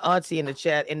 This is my auntie in the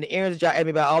chat, and the earrings y'all ask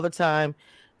me about all the time.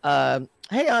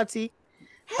 Hey auntie.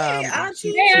 Hey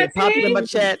auntie. She popped in my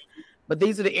chat, but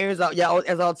these are the earrings y'all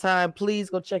as all the time.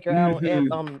 Please go check her out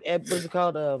at what's it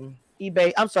called?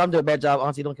 eBay. I'm sorry, I'm doing a bad job,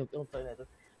 auntie. Don't say that.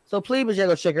 So please,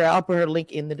 go check her out. I'll put her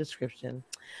link in the description.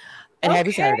 And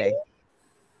happy Saturday.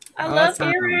 I love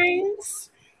earrings.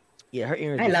 Yeah, her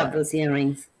earrings. I love those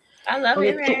earrings. I love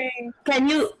earrings. Can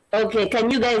you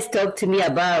guys talk to me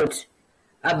about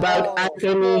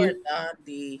Anthony?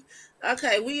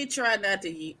 Okay, we try not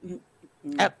to.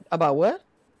 About what?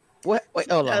 What?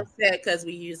 Wait, hold on. Upset because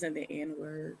we using the N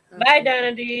word. Okay. Bye,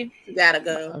 Donna D. Gotta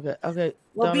go. Okay.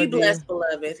 Well, Donna be blessed,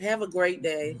 beloved. Have a great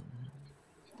day.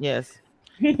 Yes.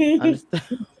 Wait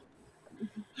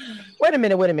a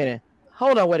minute.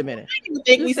 Hold on, wait a minute.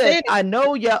 You said, I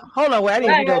know y'all. Hold on, wait. I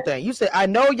didn't even know that. You said, I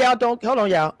know y'all don't. Hold on,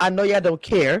 y'all. I know y'all don't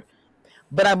care,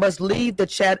 but I must leave the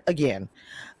chat again.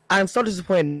 I'm so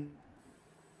disappointed.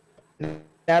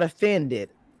 Not offended,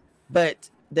 but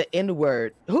the N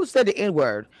word. Who said the N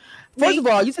word? First of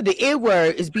all, you said the N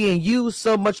word is being used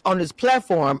so much on this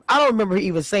platform. I don't remember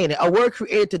even saying it. A word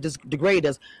created to degrade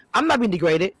us. I'm not being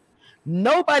degraded.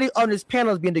 Nobody on this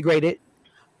panel is being degraded.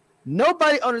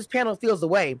 Nobody on this panel feels the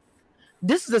way.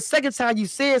 This is the second time you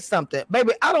said something.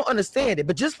 Baby, I don't understand it.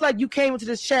 But just like you came into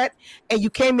this chat and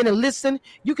you came in and listened,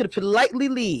 you could politely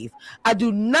leave. I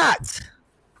do not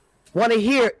want to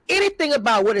hear anything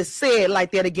about what is said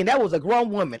like that again. That was a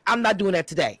grown woman. I'm not doing that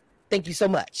today. Thank you so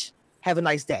much. Have a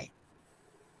nice day.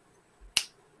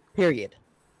 Period.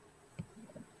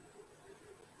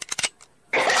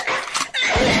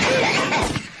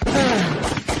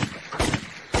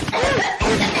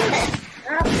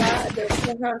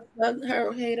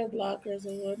 Her hater blockers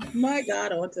or what? My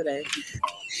God, on today.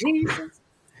 Jesus.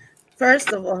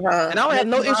 First of all, and I don't have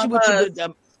no issue with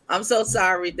you. I'm so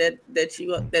sorry that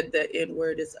the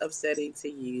N-word is upsetting to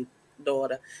you,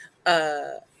 daughter.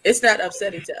 It's not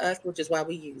upsetting to us, which is why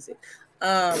we use it.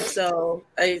 So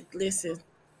listen,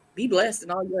 be blessed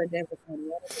in all your endeavors.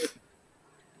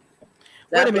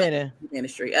 Wait a minute.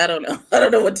 Ministry. I don't know. I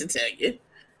don't know what to tell you.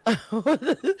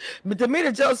 But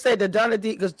Demeter Joe said that Donna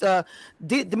D, because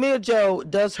Demeter Joe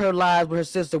does her lives with her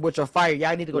sister, which are fire.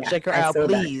 Y'all need to go check her out,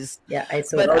 please. That. Yeah, I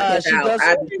saw but that. She does.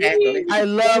 I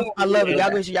love it. Y'all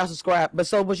go y'all subscribe. But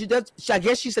so what she does, I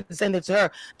guess she said the same thing to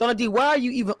her. Donna D, why are you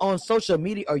even on social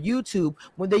media or YouTube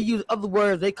when they use other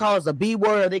words? They call us a B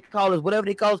word, or they call us whatever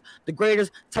they call us, the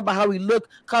greatest. Talk about how we look,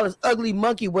 call us ugly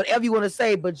monkey, whatever you want to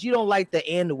say, but you don't like the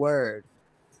N word.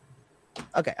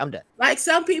 Okay, I'm done. Like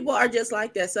some people are just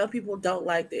like that. Some people don't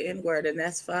like the N-word, and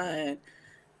that's fine.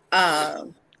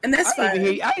 And that's fine.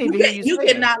 You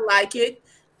cannot like it.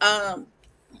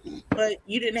 But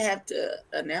you didn't have to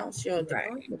announce your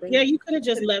Yeah, you could have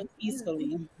just left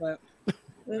peacefully. But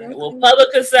well,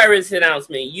 public service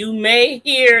announcement. You may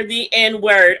hear the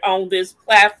N-word on this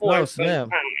platform sometime.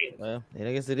 Well,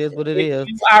 I guess it is what it is. If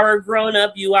you are a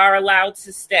grown-up, you are allowed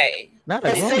to stay. Not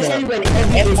a grown-up.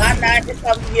 And my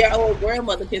 90-something-year-old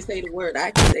grandmother can say the word. I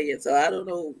can say it, so I don't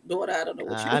know, daughter. I don't know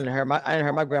what you. I didn't heard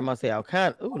my grandma say all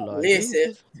kind. Oh Lord.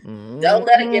 Listen, don't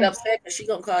let her get upset because she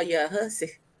gonna call you a hussy.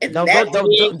 Don't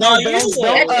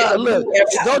look.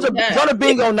 Go to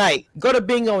bingo night. Go to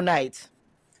bingo night.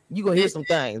 You gonna hear some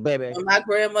things, baby. When my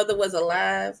grandmother was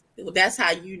alive, that's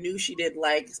how you knew she didn't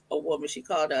like a woman. She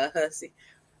called her a hussy.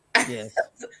 Yes.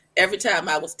 Every time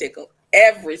I was tickled.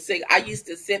 I used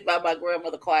to sit by my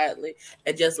grandmother quietly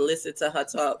and just listen to her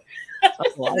talk.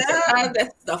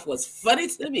 That stuff was funny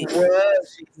to me.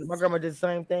 My grandma did the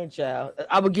same thing, child.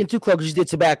 I would get too close because she did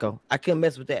tobacco. I couldn't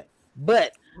mess with that.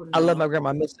 But I love my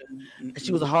grandma. I miss her.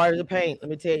 She was hard as a pain. Let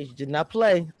me tell you, she did not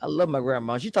play. I love my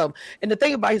grandma. She talked, and the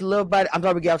thing about his love about it, I'm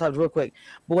probably get off topic real quick.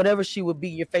 But whenever she would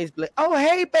be in your face, be like, "Oh,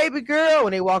 hey, baby girl,"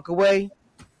 and they walk away,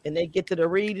 and they get to the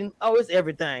reading. Oh, it's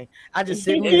everything. I just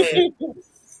sit and listen.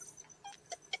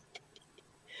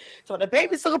 So the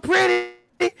baby's so pretty.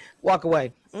 Walk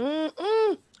away.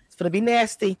 It's gonna be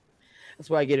nasty. That's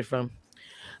where I get it from.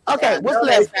 Okay, what's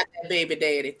left? Not that baby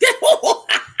daddy.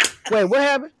 Wait, what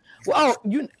happened? Well,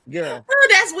 you girl. Oh,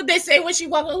 that's what they say when she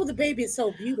walks. Oh, the baby is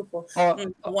so beautiful. Wait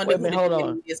a minute, hold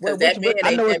on.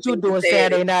 I know what you're doing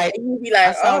Saturday night. You be like,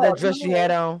 I saw that dress you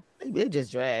had on. It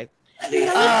just dragged. Hey,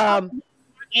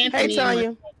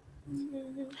 Tanya.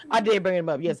 I did bring him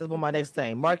up. Yes, that's one of my next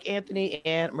thing. Mark Anthony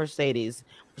and Mercedes,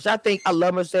 which I think I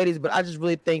love Mercedes, but I just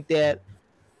really think that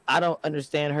I don't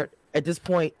understand her at this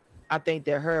point. I think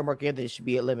that her and Mark Anthony should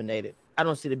be eliminated. I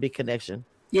don't see the big connection.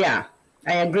 Yeah,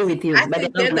 I agree with you.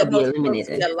 But they're not be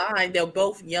eliminated. They're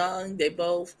both young. They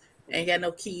both ain't got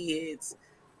no kids.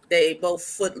 They both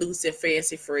footloose and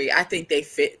fancy free. I think they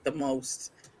fit the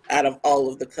most out of all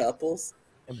of the couples.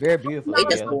 And very beautiful. They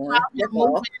just boring.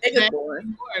 They just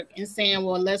boring. And saying,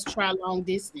 well, let's try long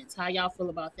distance. How y'all feel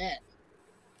about that?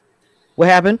 What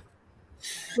happened?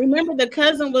 Remember, the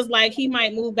cousin was like, he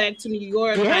might move back to New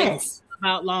York. Yes.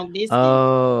 About long distance.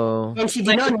 Oh. And she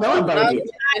did not know about it.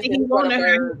 He wanted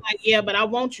her, like, yeah, but I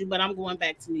want you, but I'm going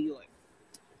back to New York.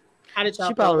 How did y'all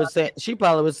She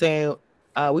probably was saying,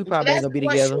 we probably ain't gonna be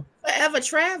together. Forever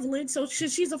traveling, so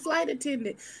she's a flight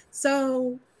attendant.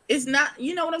 So it's not,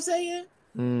 you know what I'm saying?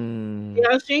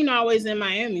 Yeah, she ain't always in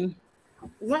Miami.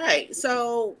 Right.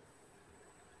 So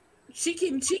she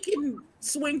can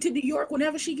swing to New York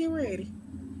whenever she get ready.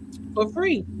 For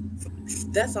free.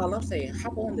 That's all I'm saying.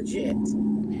 Hop on the jet.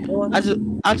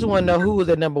 I just want to know who was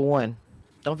at number one.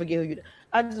 Don't forget who you.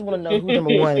 I just want to know who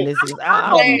number one in this is.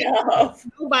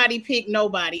 Nobody pick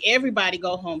nobody. Everybody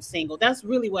go home single. That's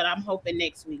really what I'm hoping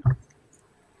next week.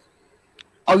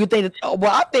 Oh, you think that?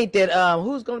 Well, I think that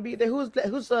who's gonna be there? Who is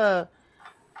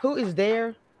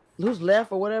there? Who's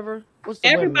left or whatever? What's the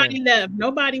everybody left?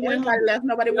 Nobody went home. Left.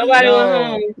 Nobody went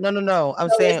home. No. I'm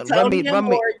saying Tony and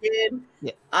Morgan,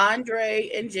 Andre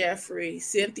and Jeffrey,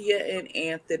 Cynthia and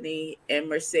Anthony, and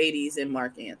Mercedes and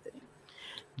Mark Anthony.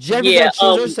 Jeffrey gonna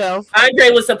choose herself. Andre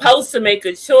was supposed to make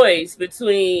a choice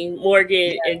between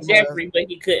Morgan and Jeffrey, but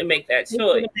he couldn't make that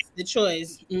choice. The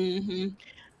choice. Mm-hmm.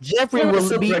 Jeffrey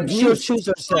will be. She'll choose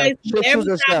herself. She'll choose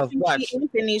herself. Watch.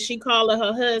 Anthony, she called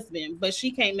her husband, but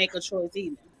she can't make a choice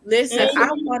either. Listen,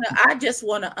 I just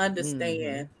wanna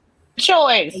understand.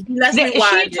 Choice. Let's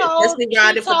rewind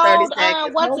it for 30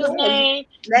 seconds. What's his name?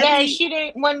 That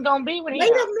she wasn't gonna be with him.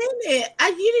 Wait a minute.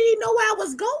 You didn't even know where I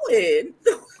was going.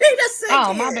 Wait a second.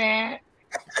 Oh, my bad.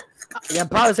 Yeah, I'm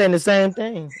probably saying the same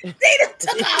thing.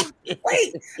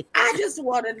 Wait, I just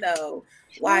want to know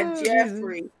why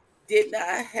Jeffrey did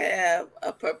not have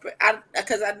a purpose.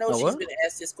 Because I know she's been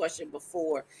asked this question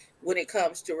before when it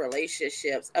comes to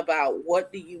relationships about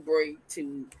what do you bring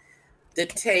to the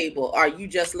table. Are you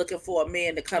just looking for a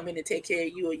man to come in and take care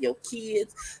of you and your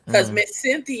kids? Because Miss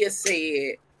Cynthia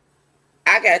said,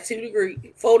 I got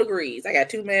 4 degrees. I got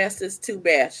 2 masters, 2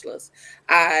 bachelors.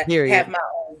 I have my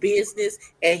own business,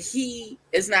 and he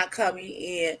is not coming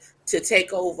in to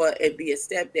take over and be a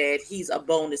stepdad. He's a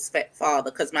bonus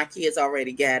father because my kids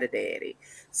already got a daddy.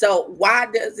 So why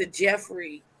can't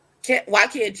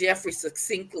Jeffrey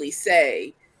succinctly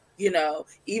say,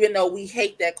 even though we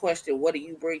hate that question, what do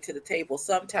you bring to the table?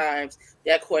 Sometimes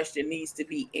that question needs to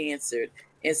be answered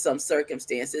in some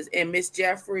circumstances. And Miss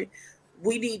Jeffrey,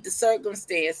 we need the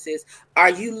circumstances.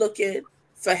 Are you looking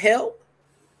for help?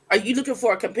 Are you looking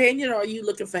for a companion, or are you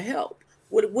looking for help?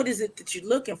 What is it that you're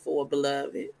looking for,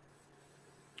 beloved?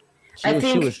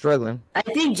 She was struggling. I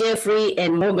think Jeffrey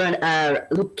and Morgan are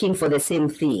looking for the same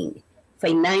thing: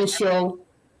 financial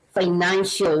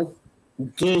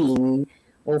gain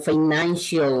or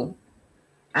financial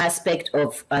aspect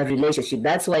of a relationship.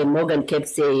 That's why Morgan kept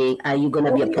saying, "Are you going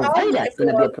to be a provider? Going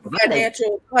to be a provider?"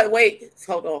 Financial. Wait,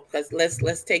 hold on, because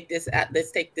let's take this out.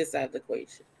 Let's take this out of the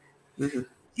equation. Mm-hmm.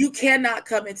 You cannot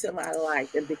come into my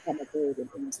life and become a burden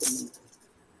into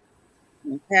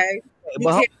me. Okay, you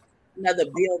can't another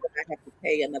bill that I have to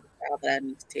pay, another child that I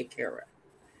need to take care of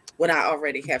when I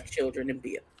already have children and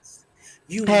bills.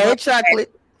 You must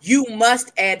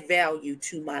add value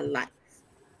to my life.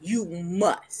 You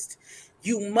must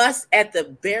at the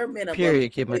bare minimum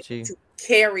to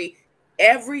carry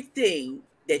everything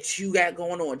that you got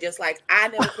going on. Just like I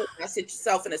never put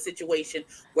myself in a situation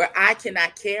where I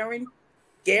cannot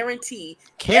guarantee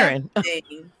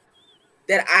everything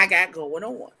that I got going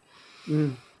on.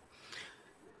 Mm.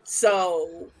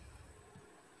 So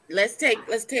let's take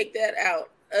that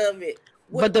out of it.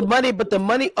 But the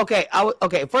money. Okay,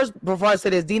 First, before I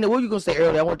say this, Dina, what were you gonna say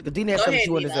earlier? I want because Dina had something she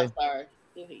wanted to say. I'm sorry.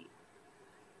 Go ahead.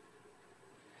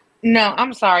 No,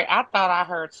 I'm sorry. I thought I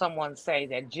heard someone say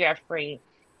that Jeffrey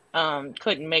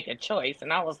couldn't make a choice,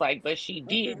 and I was like, but she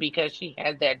did because she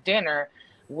had that dinner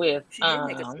with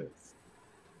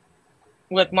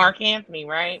Mark Anthony,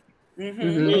 right?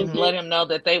 Mm-hmm. Let him know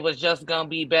that they was just gonna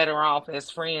be better off as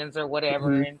friends or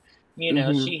whatever, and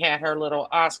she had her little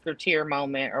Oscar tear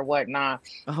moment or whatnot,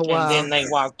 and then they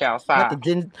walked outside.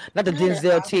 Not the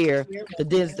Denzel tear, the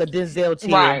Denzel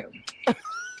tear, right?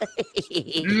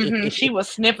 She was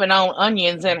sniffing on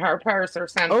onions in her purse or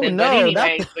something. Oh, no, but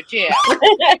anyways, but yeah.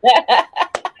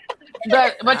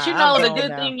 but the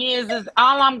good thing is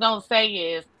all I'm gonna say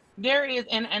is there is,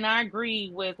 and I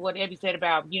agree with what Abby said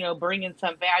about bringing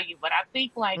some value. But I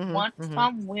think once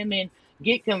some women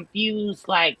get confused,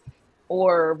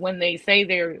 or when they say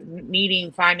they're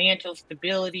needing financial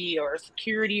stability or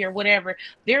security or whatever,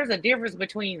 there's a difference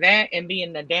between that and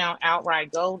being the down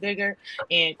outright gold digger.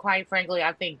 And quite frankly,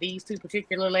 I think these 2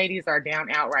 particular ladies are down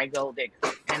outright gold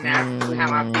diggers. And that's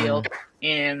how I feel.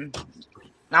 And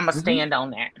I'm going to stand on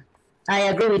that. I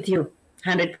agree with you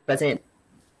 100%.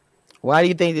 Why do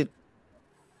you think that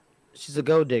she's a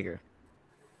gold digger?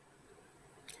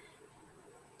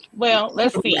 Well,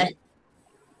 let's see.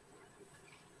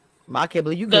 I can't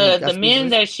believe you. The men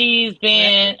that she's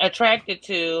been attracted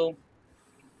to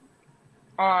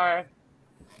are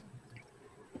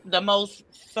the most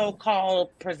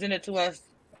so-called presented to us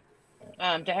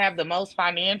to have the most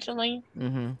financially.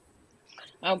 Mm-hmm.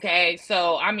 Okay,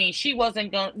 so I mean, she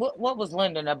wasn't going. What was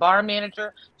Lyndon, a bar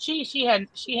manager? She had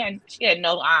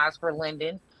no eyes for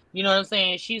Lyndon. You know what I'm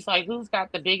saying? She's like, who's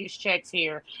got the biggest checks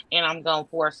here? And I'm going to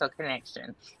force a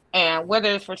connection. And whether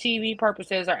it's for TV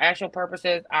purposes or actual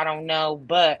purposes, I don't know.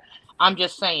 But I'm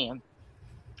just saying,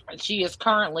 she is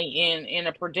currently in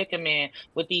a predicament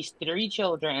with these 3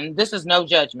 children. This is no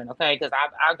judgment, okay? Because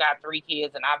I've got 3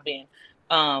 kids and I've been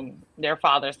their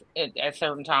fathers at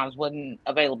certain times wasn't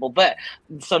available. But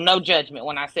so no judgment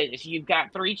when I say this. You've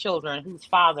got 3 children whose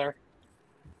father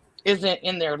isn't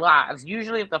in their lives.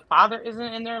 Usually if the father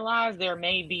isn't in their lives, there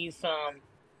may be some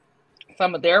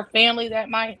some of their family that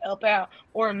might help out,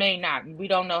 or it may not. We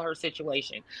don't know her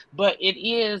situation, but it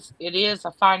is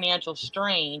a financial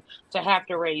strain to have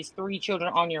to raise 3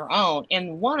 children on your own,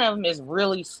 and one of them is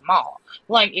really small.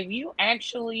 Like, if you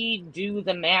actually do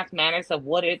the mathematics of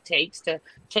what it takes to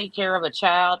take care of a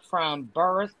child from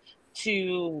birth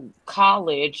to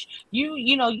college,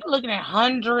 you know, you're looking at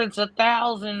hundreds of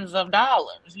thousands of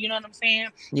dollars. You know what I'm saying?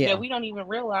 Yeah. That we don't even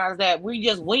realize that we're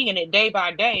just winging it day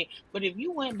by day. But if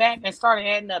you went back and started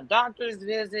adding up doctor's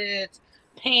visits,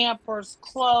 Pampers,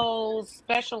 clothes,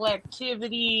 special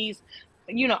activities,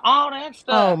 you know, all that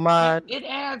stuff, it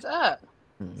adds up.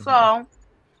 Mm-hmm. So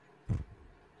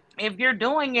if you're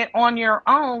doing it on your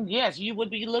own, yes, you would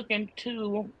be looking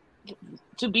to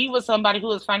be with somebody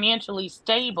who is financially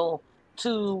stable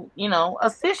to, you know,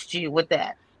 assist you with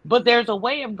that. But there's a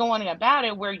way of going about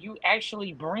it where you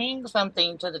actually bring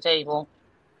something to the table.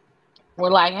 We're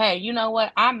like, hey, you know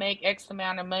what? I make X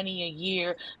amount of money a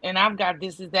year, and I've got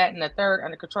this, that, and the third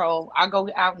under control. I go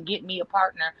out and get me a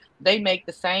partner. They make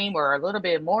the same or a little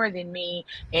bit more than me,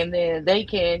 and then they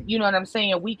can, you know what I'm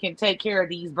saying? We can take care of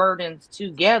these burdens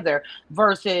together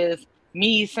versus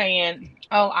me saying,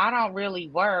 oh, I don't really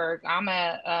work. I'm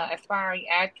a aspiring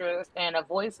actress and a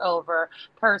voiceover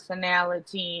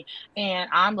personality, and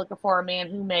I'm looking for a man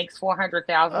who makes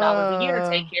 $400,000 a year to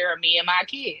take care of me and my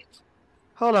kids.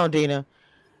 Hold on, Dina.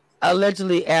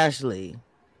 Allegedly, Ashley.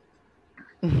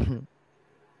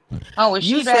 Oh, is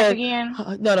she back again?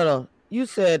 No. You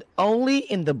said only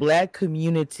in the Black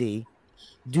community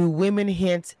do women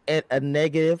hint at a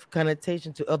negative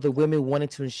connotation to other women wanting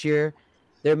to ensure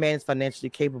their man is financially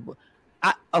capable.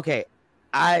 I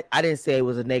didn't say it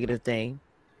was a negative thing.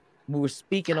 We were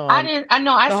speaking on. I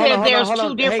said there's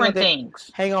two different things.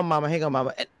 Hang on, mama.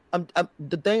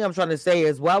 The thing I'm trying to say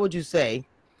is, why would you say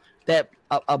that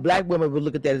a Black woman would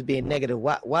look at that as being negative?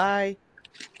 Why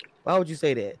would you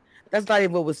say that? That's not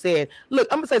even what was said. Look,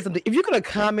 I'm gonna say something. If you're gonna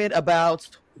comment about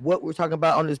what we're talking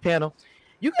about on this panel,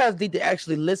 you guys need to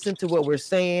actually listen to what we're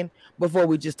saying before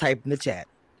we just type in the chat.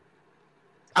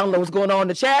 I don't know what's going on in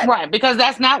the chat. Right, because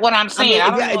that's not what I'm saying.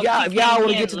 If y'all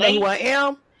want to get to know who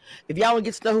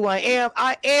I am,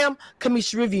 I am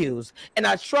Kamisha Reviews. And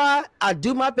I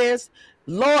do my best.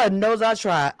 Lord knows I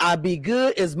try. I be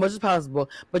good as much as possible.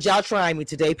 But y'all trying me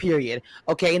today, period.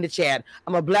 Okay, in the chat.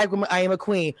 I'm a Black woman. I am a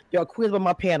queen. Y'all queens on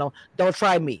my panel. Don't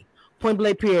try me. Point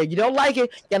blank, period. You don't like it?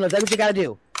 Y'all know that's what you got to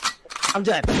do. I'm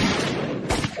done.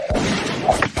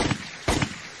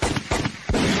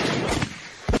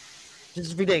 This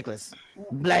is ridiculous.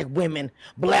 Black women.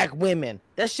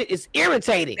 That shit is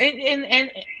irritating.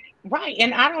 And right,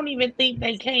 and I don't even think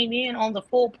they came in on the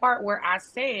full part where I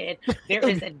said there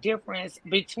is a difference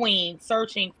between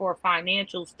searching for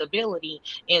financial stability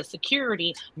and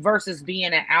security versus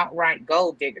being an outright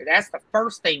gold digger. That's the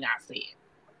first thing I said.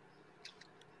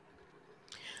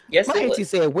 Yes, my auntie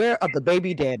said, "Where are the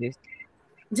baby daddies?"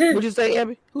 What'd you say,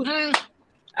 Abby?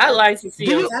 I like to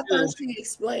see. I thought she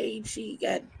explained she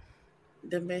got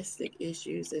domestic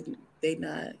issues and they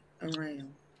not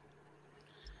around.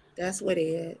 That's where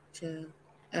they at, child.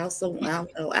 Also,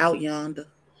 out yonder.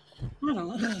 I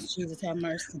don't know. Jesus have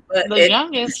mercy. But the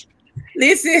youngest.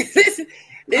 Listen.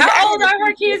 How old are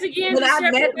her kids again? When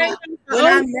I met the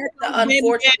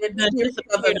unfortunate series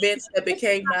of events that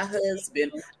became my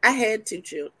husband, I had 2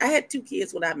 children. I had 2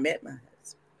 kids when I met my husband.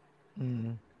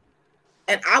 Mm-hmm.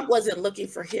 And I wasn't looking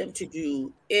for him to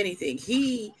do anything.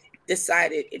 He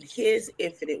decided in his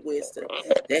infinite wisdom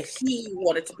that he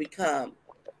wanted to become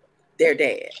their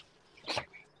dad.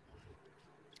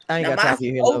 My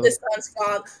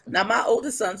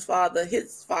oldest son's father,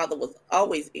 his father was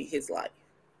always in his life.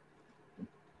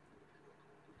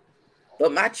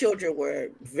 But my children were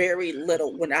very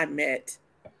little when I met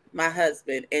my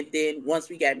husband. And then once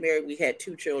we got married, we had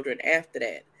 2 children after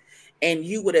that. And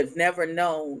you would have never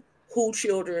known who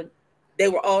children, they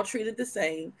were all treated the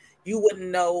same. You wouldn't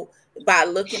know by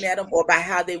looking at them or by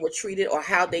how they were treated or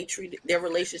how they treated their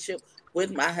relationship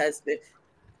with my husband,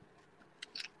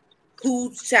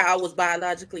 whose child was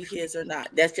biologically his or not.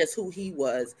 That's just who he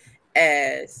was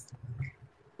as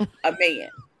a man.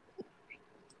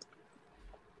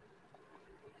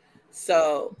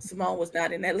 So Simone was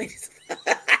not in that lady's.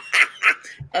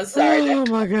 I'm sorry. Oh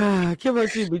my God.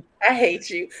 I hate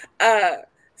you.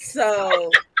 So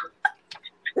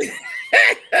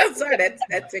I'm sorry,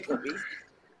 that tickled me.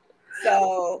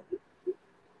 So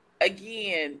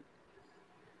again,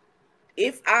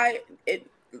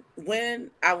 when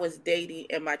I was dating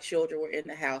and my children were in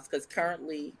the house, because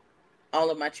currently all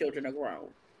of my children are grown.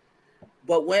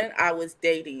 But when I was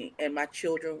dating and my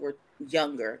children were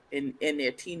younger in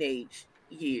their teenage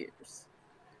years,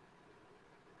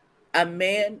 A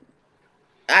man,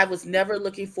 I was never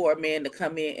looking for a man to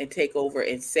come in and take over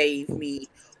and save me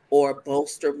or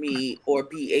bolster me or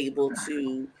be able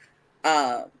to,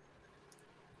 um,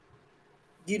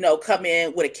 come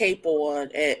in with a cape on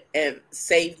and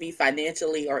save me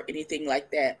financially or anything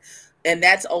like that. And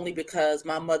that's only because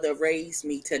my mother raised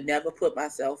me to never put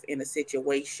myself in a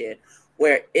situation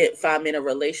where if I'm in a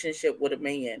relationship with a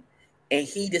man and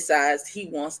he decides he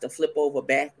wants to flip over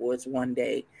backwards one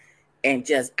day and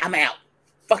just, I'm out,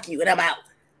 fuck you, and I'm out,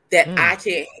 that I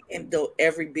can't handle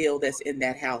every bill that's in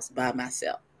that house by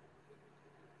myself.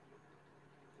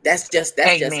 That's just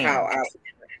how I.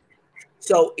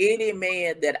 So any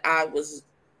man that I was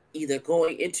either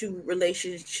going into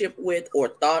relationship with or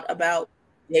thought about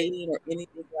dating or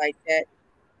anything like that,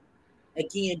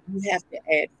 again, you have to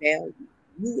add value.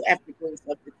 You have to bring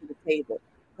something to the table.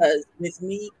 Because with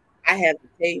me, I have the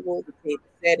table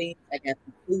settings, I got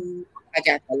the food, I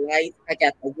got the lights, I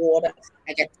got the water,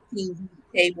 I got the TV,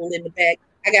 the table in the back.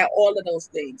 I got all of those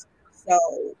things. So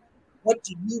what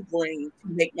do you bring to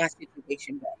make my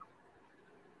situation better?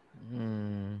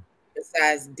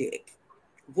 Besides dick.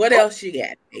 What else you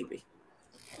got, baby?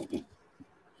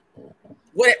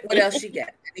 What else you got?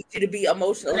 I need you to be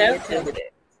emotionally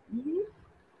intelligent.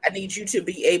 I need you to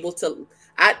be able to.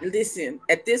 Listen.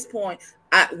 At this point,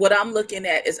 what I'm looking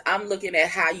at is I'm looking at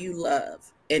how you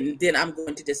love, and then I'm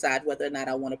going to decide whether or not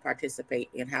I want to participate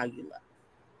in how you love.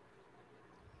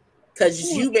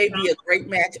 Because you may be a great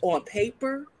match on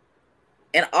paper,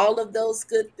 and all of those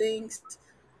good things,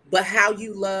 but how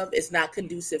you love is not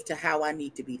conducive to how I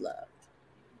need to be loved.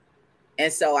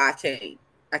 And so I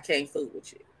can't fool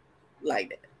with you like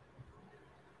that.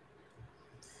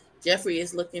 Jeffrey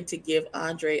is looking to give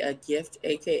Andre a gift,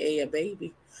 aka a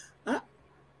baby. Now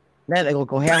they're gonna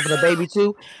go half on the baby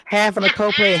too, half on the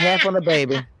copay, half on the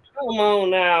baby. Come on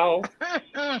now.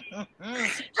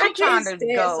 She's trying to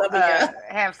go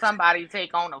have somebody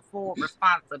take on a full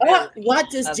responsibility. What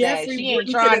does Jeffrey? She ain't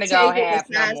trying to go half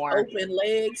no more. Open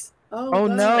legs. Oh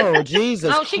no, Jesus!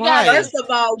 No, she Christ. got. First of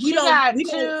all, we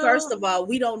don't. First of all,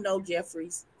 we don't know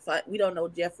Jeffrey's. We don't know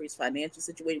Jeffrey's financial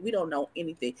situation. We don't know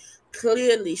anything.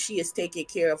 Clearly, she is taking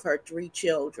care of her 3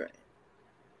 children.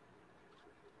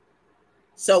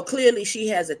 So clearly, she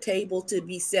has a table to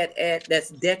be set at that's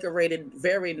decorated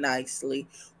very nicely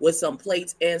with some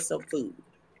plates and some food.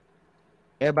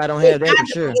 Everybody don't have that for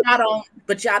sure.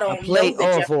 But y'all don't know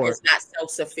that Jeffrey is not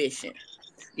self-sufficient.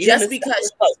 Just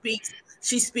because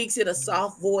she speaks in a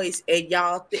soft voice and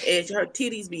and her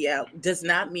titties be out does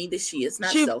not mean that she is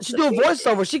not self-sufficient. She do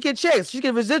voiceovers. She get checks. She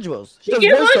get residuals. She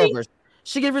does voiceovers.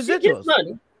 She get residuals.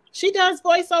 She does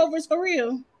voiceovers for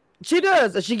real. She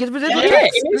does. She gets residual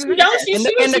checks.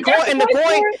 And the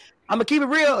coin. I'm gonna keep it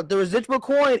real. The residual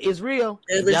coin is real.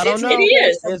 Y'all don't know. It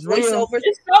is. It's real.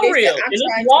 It's so real.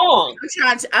 It's long.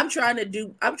 I'm trying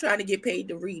to get paid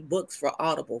to read books for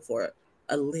Audible for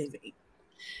a living.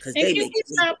 And can we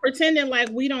stop pretending like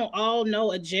we don't all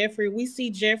know a Jeffrey? We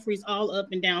see Jeffreys all up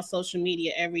and down social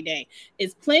media every day.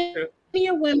 It's plenty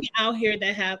of women out here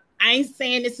that have. I ain't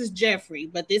saying this is Jeffrey,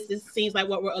 but seems like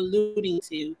what we're alluding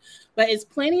to. But it's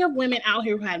plenty of women out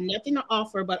here who have nothing to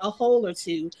offer but a hole or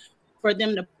two for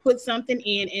them to put something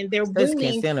in, and they're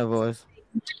willing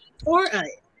for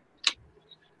it.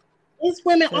 It's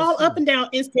women all up and down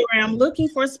Instagram looking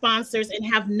for sponsors and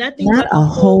have nothing. Not a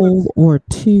hole or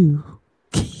two.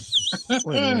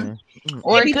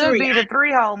 Or it could be the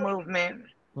 3-hole movement.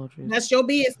 That's your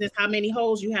business, how many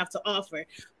holes you have to offer.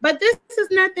 But this is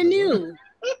nothing new.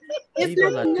 It's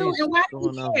nothing new. And why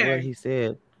do you care? He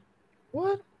said,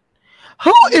 what?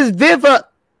 Who is Viva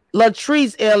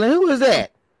Latrice Ellen? Who is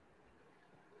that?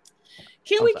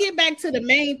 Can we get back to the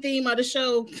main theme of the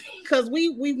show? Because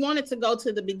we wanted to go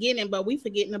to the beginning, but we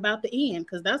forgetting about the end,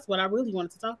 because that's what I really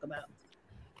wanted to talk about.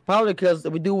 Probably because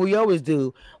we do what we always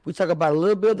do. We talk about a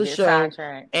little bit of the show,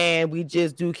 and we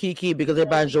just do kiki because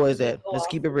everybody enjoys that. Let's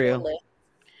keep it real.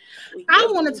 I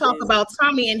want to talk about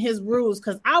Tommy and his rules,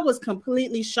 because I was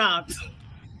completely shocked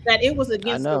that it was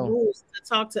against the rules to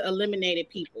talk to eliminated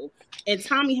people. And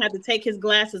Tommy had to take his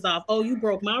glasses off. Oh, you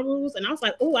broke my rules? And I was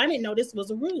like, oh, I didn't know this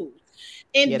was a rule.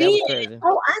 And then,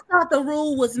 I thought the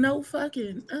rule was no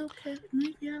fucking. Okay.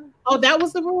 Yeah. Oh, that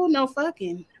was the rule? No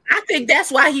fucking. I think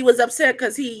that's why he was upset,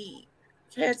 because he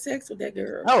had sex with that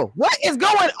girl. Oh, what is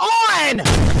going on?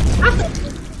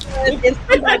 If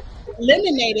somebody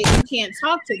eliminated, you can't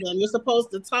talk to them. You're supposed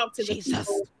to talk to the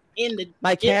people in the.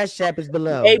 My cash app is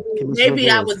below. Maybe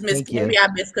I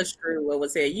misconstrued what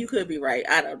was said. You could be right.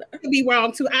 I don't know. I could be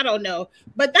wrong too. I don't know.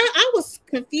 But I was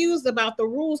confused about the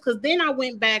rules, because then I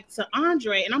went back to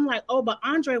Andre and I'm like, oh, but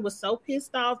Andre was so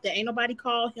pissed off that ain't nobody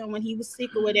called him when he was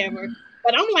sick or whatever.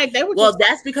 But I'm like, they were. Well,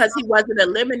 that's because he wasn't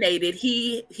eliminated.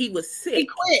 He was sick.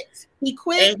 He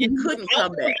quit, and he couldn't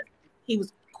come back. He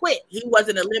was quit. He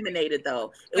wasn't eliminated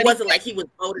though. It wasn't like he was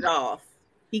voted off.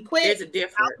 He quit. There's a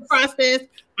difference. Out the process.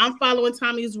 I'm following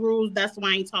Tommy's rules. That's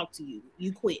why I ain't talk to you.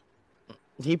 You quit.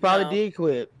 He probably did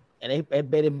quit, and they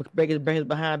made him bring his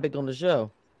behind back on the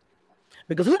show.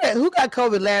 Because who got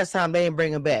COVID last time? They didn't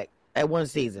bring him back at one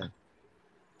season.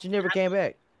 She never came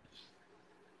back.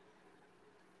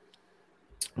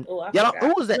 Oh, y'all,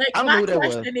 who was that? Like, I don't know who that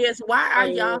was. My question is, why are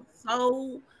y'all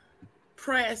so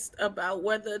pressed about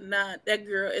whether or not that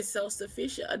girl is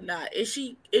self-sufficient or not? Is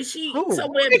she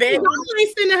somewhere begging? Y'all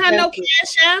ain't sending her no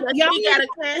cash app. Y'all got a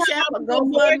cash app or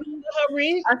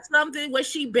GoFundMe or something where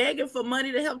she begging for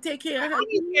money to help take care of her. I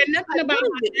didn't care nothing about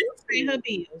paying her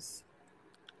bills.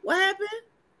 What happened?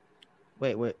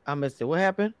 Wait, I missed it. What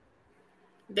happened?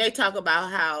 They talk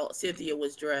about how Cynthia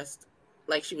was dressed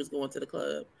like she was going to the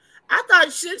club. I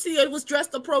thought Cynthia was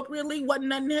dressed appropriately. Wasn't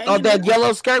nothing hanging. Oh, that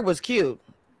yellow skirt was cute.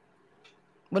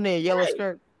 Wasn't it a yellow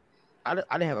skirt? I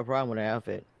didn't have a problem with her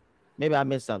outfit. Maybe I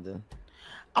missed something.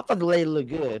 I thought the lady looked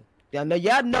good. Y'all know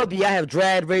that I have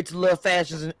dragged Rachel Love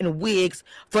fashions and wigs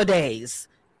for days.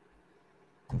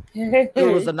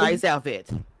 It was a nice outfit.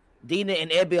 Dina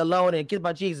and Ebby alone and Kiss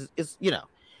My Jesus. It's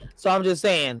So I'm just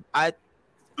saying, I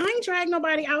ain't drag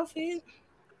nobody outfit.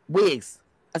 Wigs.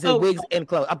 I said wigs and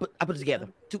clothes. I put it together.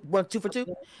 Two for two.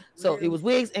 So it was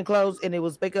wigs and clothes, and it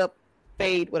was makeup,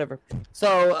 fade, whatever.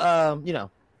 So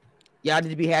y'all need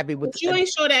to be happy with. But you ain't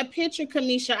show that picture,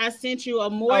 Kamisha. I sent you a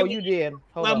Morgan. Oh, you did.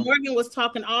 While Morgan was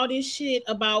talking all this shit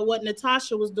about what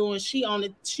Natasha was doing, she on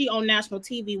national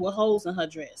TV with holes in her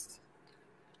dress.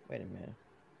 Wait a minute.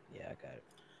 Yeah, I got it.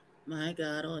 My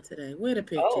God, on today. Where the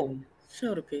picture?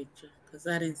 Show the picture, because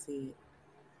I didn't see it.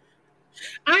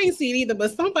 I ain't see it either,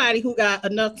 but somebody who got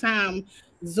enough time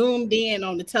zoomed in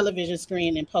on the television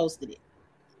screen and posted it.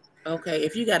 Okay,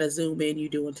 if you got to zoom in, you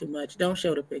doing too much. Don't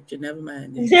show the picture. Never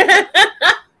mind.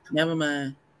 Never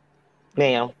mind.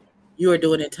 Damn. You are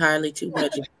doing entirely too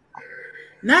much.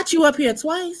 Not you up here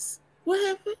twice. What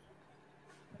happened?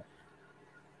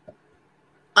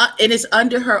 And it's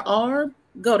under her arm?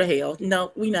 Go to hell.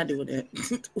 No, we're not doing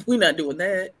that. We're not doing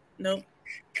that. No.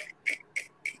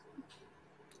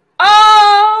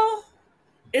 Oh,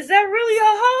 is that really a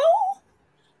hole?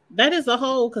 That is a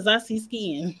hole because I see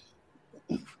skin.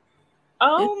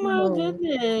 Oh my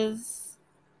goodness.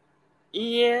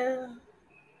 Yeah.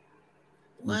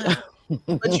 Wow.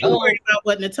 But you worried about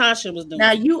what Natasha was doing.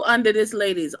 Now you under this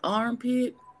lady's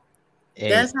armpit. Hey.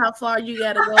 That's how far you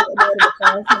gotta go in order to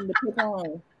find something to put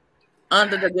on.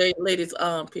 Under the lady's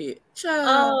armpit.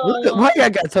 Oh. Why y'all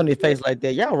got Tony's face like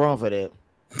that? Y'all wrong for that.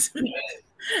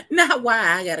 Not why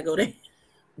I gotta go there.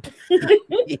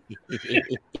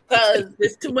 Because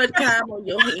there's too much time on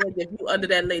your hands if you under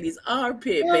that lady's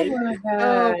armpit, baby.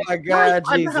 Oh my God,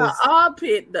 why Jesus. Under her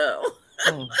armpit, though.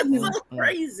 It's so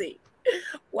crazy.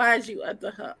 Why is you under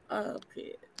her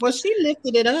armpit? Well, she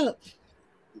lifted it up.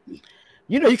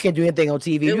 You know you can't do anything on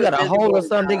TV. You got a hole or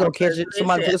something, they gonna catch it.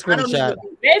 Somebody take a screenshot.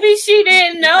 Maybe she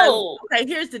didn't know. Okay,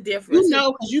 here's the difference. You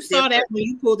know, because you saw that when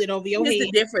you pulled it over your head. Here's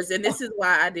the difference, and this is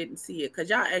why I didn't see it, because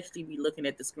y'all actually be looking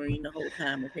at the screen the whole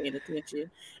time and paying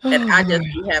attention, and I just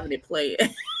be having it play.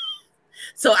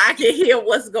 So I can hear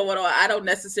what's going on. I don't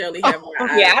necessarily have my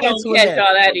eyes. Yeah, I don't catch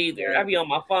all that either. I be on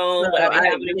my phone, but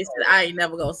I ain't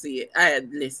never gonna see it.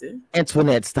 Listen.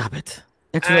 Antoinette, stop it.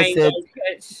 Antoinette said,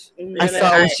 I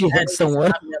saw when she had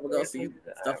someone. I'm never gonna see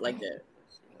stuff like that.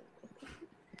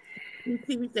 He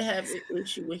seems to have an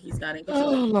issue when he's not in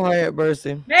control. Oh, Lord have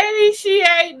mercy. Maybe she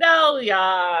ain't know,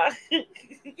 y'all.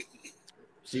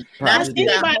 She probably did.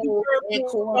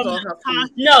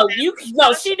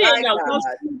 No, she didn't know.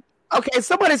 Okay,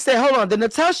 somebody said, hold on. Did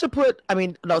Natasha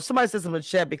somebody said something in the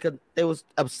chat because they was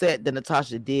upset that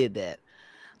Natasha did that.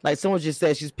 Like someone just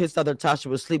said she's pissed off that Natasha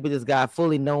was sleeping with this guy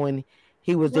fully knowing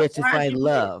he was there to find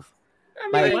love.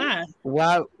 I mean,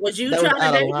 why? Was you trying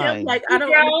to date him? Like, I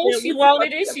don't know. She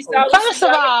wanted it. She saw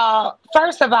it.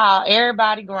 First of all,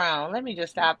 everybody grown. Let me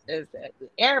just stop this.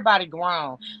 Everybody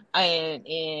grown.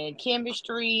 And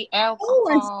chemistry,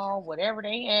 alcohol, whatever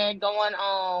they had going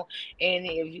on. And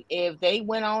if they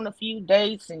went on a few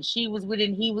dates and she was with it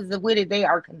and he was with it, they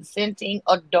are consenting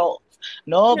adults.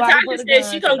 Nobody said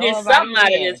she gonna get something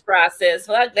out of this process.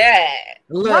 Fuck that.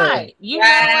 Right. You know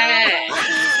I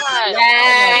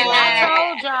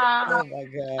told y'all. Oh my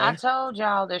God. I told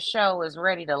y'all the show is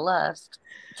ready to lust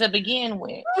to begin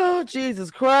with. Oh,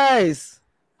 Jesus Christ.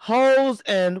 Holes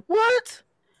and what?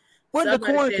 Where did the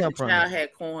corn come from? Child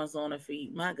had corns on her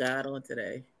feet. My God, on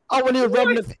today. Oh, when he was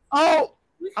rubbing the feet. Oh,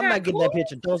 I'm not getting that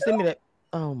picture. Don't send me that.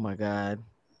 Oh my God.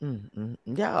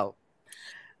 Y'all.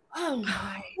 Oh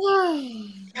my.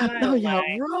 No, y'all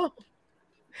wrong.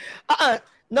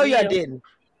 No, y'all didn't.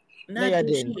 No, y'all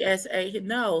didn't.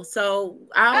 No. So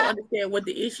I don't understand what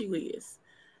the issue is.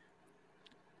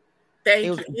 Thank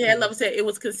you. Yeah, love said it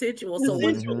was consensual. So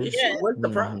what's your issue? What's the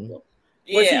problem?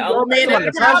 Was he romantic?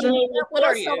 If not,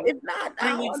 I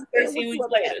don't understand what you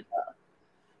upset about.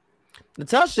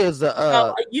 Natasha is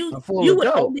a you would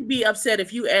only be upset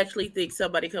if you actually think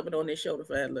somebody coming on this show to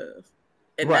find love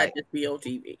and not just be on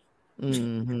TV.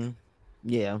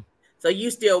 Yeah. So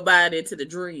you still buying into the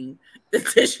dream that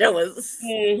this show is.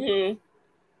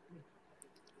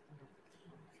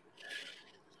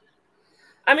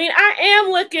 I mean, I am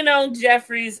looking on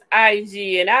Jeffrey's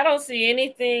IG, and I don't see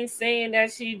anything saying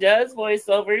that she does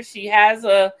voiceovers. She has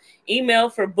a email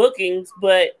for bookings,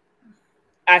 but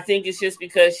I think it's just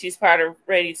because she's part of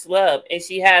Ready to Love, and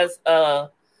she has a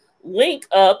link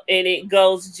up, and it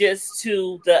goes just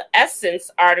to the Essence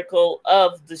article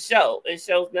of the show. It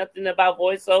shows nothing about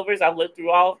voiceovers. I've looked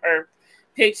through all of her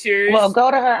pictures. Well,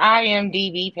 go to her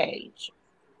IMDb page.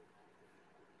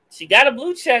 She got a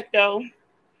blue check though.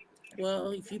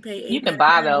 Well, if you pay, you can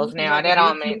buy those now. That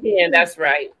don't make. Yeah, that's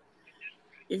right.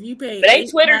 If you pay, but ain't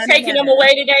Twitter taking them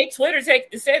away today? Twitter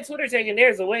taking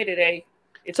theirs away today.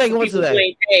 It's taking what today?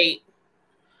 Ain't paid.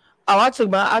 Oh, I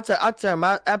turned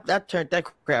that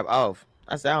crap off.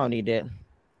 I said I don't need that.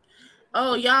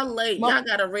 Oh, y'all late. Y'all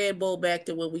got a Red Bull back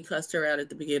to when we cussed her out at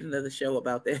the beginning of the show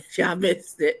about that. Y'all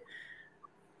missed it.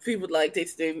 People like they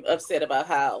still upset about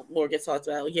how Morgan talks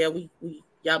about. Yeah, we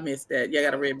y'all missed that. Y'all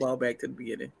got a Red Bull back to the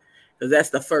beginning. Because that's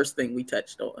the first thing we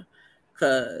touched on.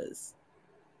 Because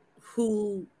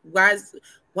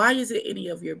why is it any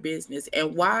of your business?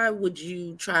 And why would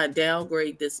you try and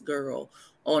downgrade this girl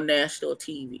on national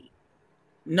TV,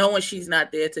 knowing she's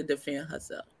not there to defend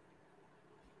herself?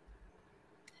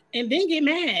 And then get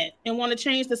mad and want to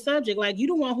change the subject. Like, you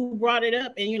the one who brought it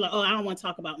up, and you're like, oh, I don't want to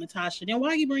talk about Natasha. Then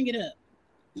why you bring it up?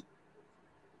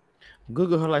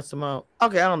 Google her like Simone.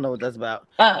 Okay, I don't know what that's about.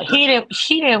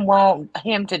 She didn't want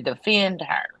him to defend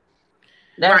her.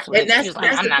 That's right. What she's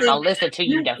like, I'm not gonna listen to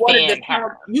you defend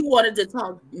her. You wanted to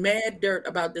talk mad dirt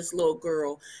about this little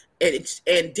girl and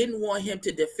didn't want him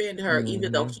to defend her,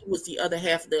 even though he was the other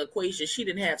half of the equation. She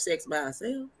didn't have sex by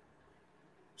herself.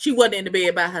 She wasn't in the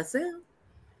bed by herself.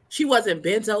 She wasn't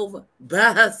bent over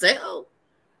by herself.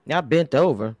 Not bent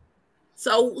over.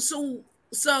 So she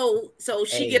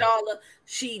get all the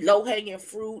low hanging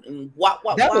fruit and what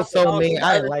that was so mean.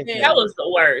 I didn't like that. That was the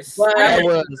worst. But,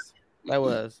 that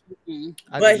was.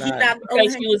 But he not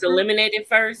because she was eliminated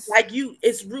first. Like you,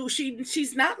 it's rude.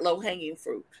 She's not low hanging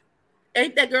fruit.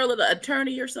 Ain't that girl an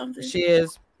attorney or something? She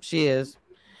is.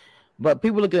 But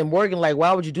people look at Morgan like,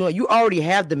 why would you do it? You already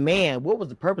have the man. What was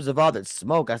the purpose of all that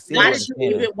smoke? Why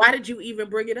did you even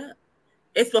bring it up?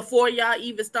 It's before y'all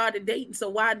even started dating. So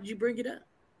why did you bring it up?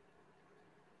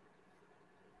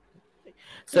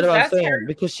 So that's what I'm saying,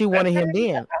 because she wanted him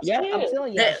then. Yeah, I'm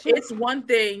telling you. It's one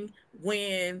thing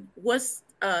when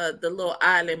the little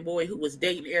island boy who was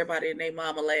dating everybody and their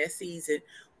mama last season,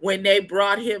 when they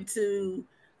brought him to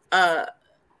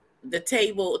the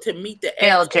table to meet the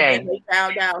LJ. And they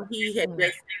found out he had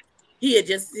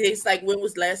just it's like, when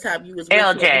was the last time you was with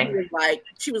LJ?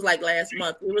 She was like last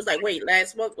month. It was like, wait,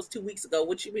 last month was 2 weeks ago.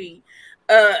 What you mean?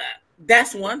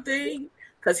 That's one thing.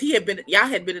 Because y'all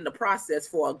had been in the process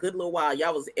for a good little while.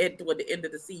 Y'all was toward the end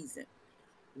of the season.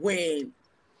 You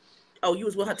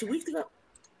was with her 2 weeks ago?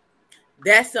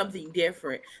 That's something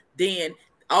different than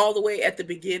all the way at the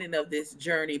beginning of this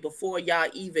journey, before y'all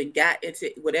even got into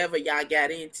whatever y'all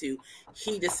got into,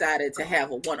 he decided to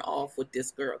have a one-off with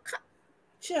this girl.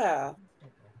 Child.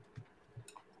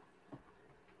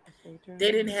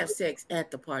 They didn't have sex at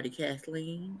the party,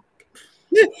 Kathleen.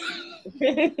 Not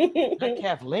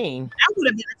Kathleen. That would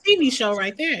have been a TV show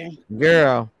right there.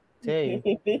 Girl, tell you.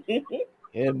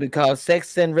 It'd be called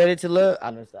Sex and Ready to Love.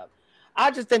 I don't stop. I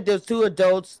just think there's two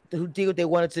adults who did what they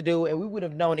wanted to do, and we would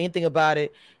have known anything about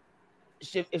it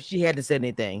if she hadn't said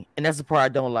anything. And that's the part I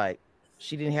don't like.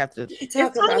 She didn't have to.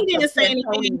 Tony didn't say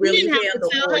anything. Really didn't have to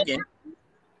tell her.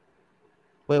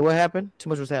 Wait, what happened? Too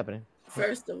much was happening.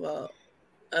 First of all,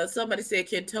 somebody said,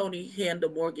 can Tony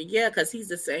handle Morgan? Yeah, because he's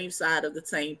the same side of the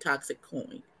same toxic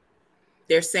coin.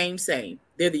 They're same.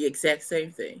 They're the exact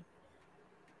same thing.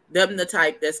 Them the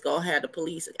type that's going to have the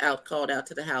police called out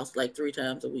to the house like 3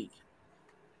 times a week.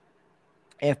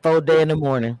 And 4 days in the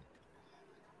morning.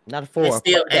 Not 4.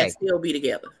 And still be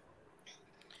together.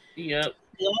 Yep.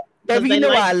 Baby, you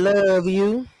know I love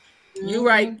you. You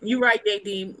right,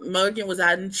 Nadine. Morgan was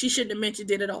out, and she shouldn't have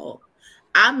mentioned it at all.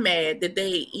 I'm mad that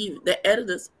the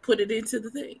editors put it into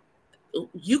the thing.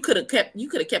 you could have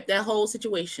kept that whole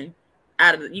situation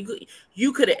out of it.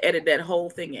 You could have edited that whole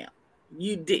thing out.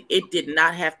 It did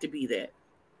not have to be that.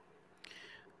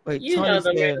 Wait, you know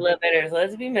the regular letters.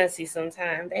 Let's be messy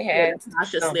sometimes. They had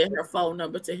Tasha slid her phone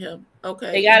number to him.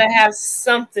 Okay. They gotta have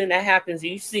something that happens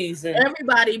each season.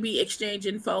 Everybody be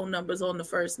exchanging phone numbers on the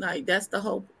first night. That's the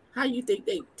hope. How you think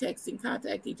they text and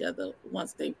contact each other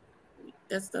once they?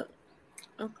 That's the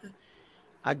okay.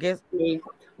 I guess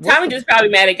Tommy just probably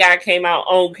mad at guy came out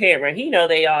on camera. He know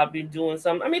they all be doing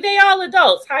something. I mean, they all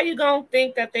adults. How you gonna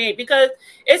think that they? Because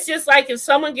it's just like if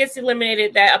someone gets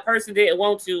eliminated that a person didn't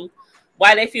want to,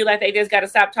 why they feel like they just got to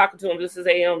stop talking to them just as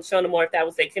they show them more if that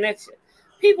was their connection.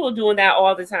 People are doing that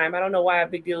all the time. I don't know why a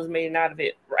big deal is made out of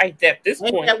it right at this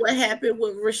point. Ain't that what happened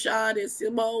with Rashad and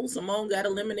Simone? Simone got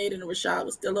eliminated and Rashad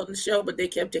was still on the show, but they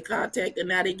kept in contact and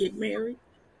now they get married.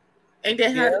 Ain't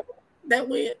that how that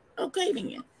went? Okay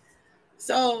then.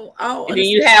 So and then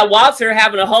you have Walter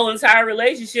having a whole entire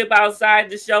relationship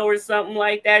outside the show or something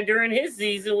like that during his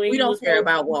season. When we don't care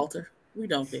about Walter. We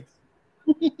don't care.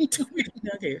 We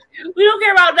don't care. We don't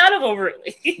care about none of them,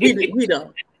 really. we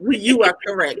don't. You are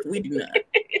correct. We do not.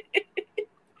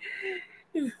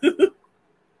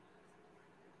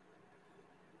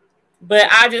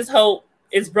 But I just hope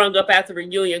it's brung up at the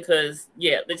reunion because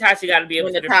Natasha got to be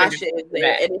able to defend Natasha is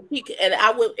there, and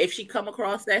I would if she come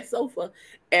across that sofa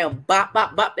and bop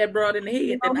that broad in the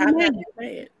head, then I'm not even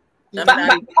mad. I'm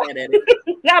not even mad at it.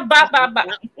 Not bop.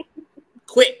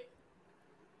 Quick.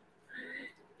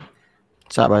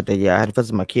 Sorry about that. Yeah, I had to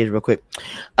visit my kids real quick.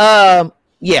 I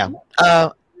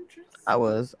had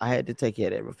to take care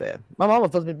of that real fast. My mama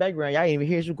fussed me in the background. Y'all ain't even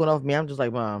hear she was going off with me. I'm just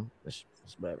like, Mom, it's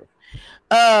whatever.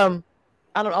 I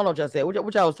don't know what y'all said. What y'all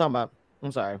was talking about?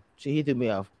 I'm sorry. He threw me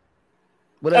off.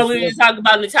 What else? We were talking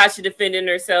about Natasha defending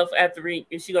herself at the ring.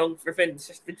 Is she gonna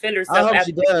defend herself? I hope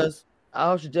she does. I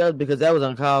hope she does because that was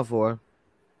uncalled for.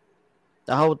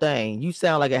 The whole thing. You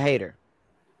sound like a hater.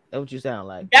 That's what you sound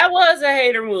like. That was a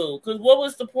hater move. Because what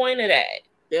was the point of that?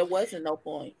 There wasn't no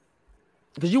point.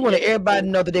 Because you wanted everybody to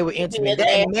know that they were intimate.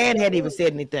 That man hadn't even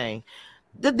said anything.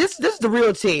 This is the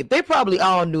real team. They probably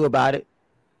all knew about it.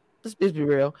 Let's be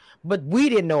real. But we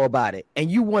didn't know about it.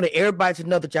 And you wanted everybody to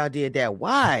know that y'all did that.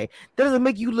 Why? That doesn't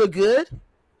make you look good.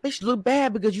 Makes you look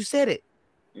bad because you said it.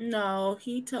 No,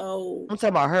 he told. I'm talking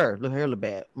about her. Her look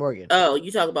bad. Morgan. Oh,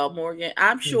 you talk about Morgan.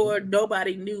 I'm sure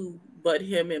nobody knew but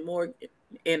him and Morgan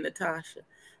and Natasha.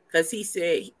 Because he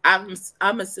said,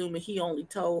 I'm assuming he only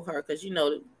told her because,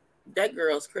 that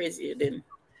girl's crazier than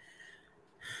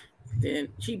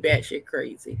she batshit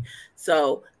crazy.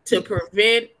 So to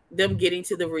prevent them getting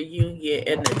to the reunion,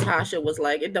 and Natasha was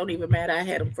like, it don't even matter. I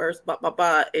had him first,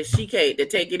 and she can't to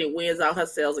take any wins out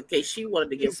herself in case she wanted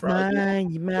to get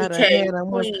pregnant. You might have had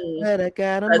him once, but I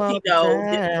got him all this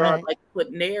girl like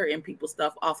putting air in people's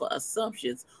stuff off of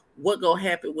assumptions. What gonna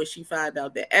happen when she find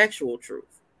out the actual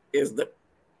truth is the?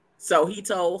 So he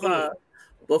told her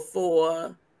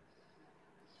before.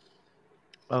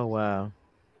 Oh wow.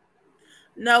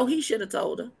 No, he should have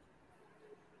told her.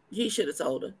 He should have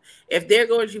told her. If they're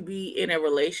going to be in a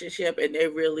relationship and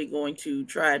they're really going to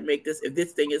try and make this, if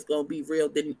this thing is going to be real,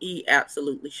 then he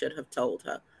absolutely should have told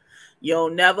her. You'll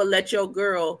never let your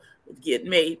girl get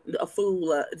made a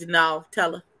fool. No,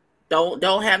 tell her.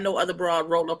 Don't have no other broad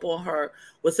roll up on her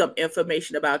with some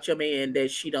information about your man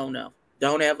that she don't know.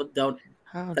 Don't,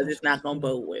 because it's not going to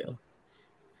bode well.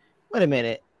 Wait a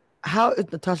minute. How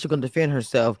is Natasha going to defend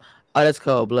herself? Oh, that's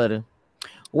cold-blooded.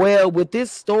 Well, with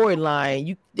this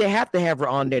storyline, they have to have her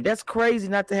on there. That's crazy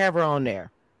not to have her on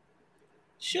there.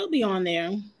 She'll be on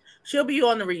there. She'll be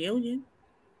on the reunion.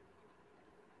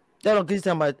 They don't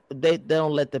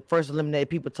let the first eliminated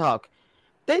people talk.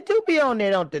 They do be on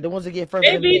there, don't they? The ones that get first.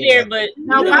 They be there, but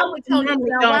now why would Tony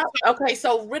don't? Okay,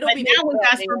 so Riddle be now we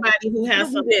got somebody who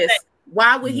has some this.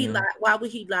 Why would he lie? Why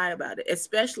would he lie about it?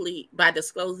 Especially by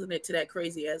disclosing it to that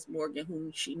crazy ass Morgan,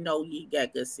 whom she know he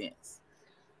got good sense.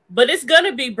 But it's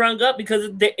gonna be brung up because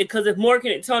if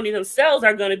Morgan and Tony themselves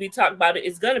are gonna be talking about it,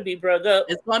 it's gonna be brung up.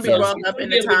 It's gonna be brung up in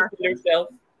the time.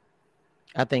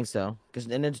 I think so, because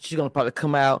then she's gonna probably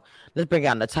come out. Let's bring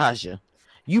out Natasha.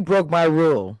 You broke my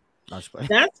rule. That's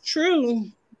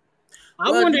true.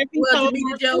 I wonder if he told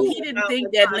Joe. He didn't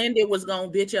think that Linda was gonna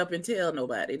bitch up and tell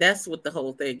nobody. That's what the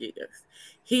whole thing is.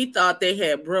 He thought they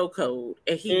had bro code,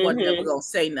 and he wasn't never gonna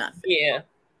say nothing. Yeah.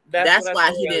 That's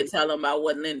why he didn't tell him about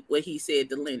what he said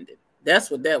to Lyndon.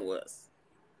 That's what that was.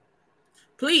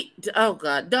 Please, oh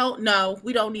God,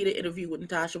 we don't need an interview with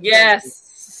Natasha.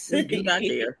 Yes. We do not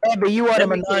care. Yeah, but you are the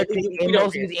minority in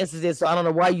most of these instances, so I don't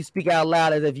know why you speak out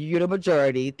loud as if you're the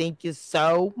majority. Thank you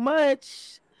so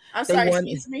much. I'm sorry,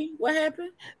 excuse me. What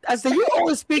happened? I said, you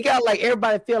always speak out like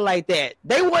everybody feel like that.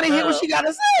 They want to hear what she got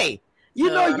to say. You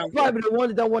know, you're probably the one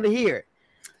that don't want to hear it.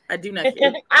 I do not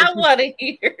care. I want to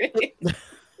hear it.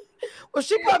 Well,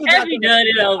 she probably done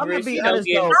it over. I'm gonna be honest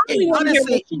though.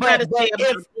 Honestly, but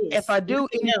if I do,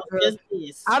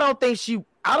 I don't think she.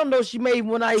 I don't know if she may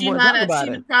when I even talk about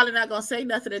it. She's probably not gonna say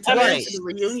nothing until the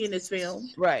reunion is filmed.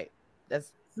 Right.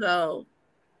 That's so.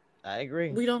 I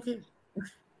agree. We don't care.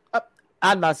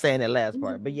 I'm not saying that last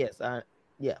part, but yes,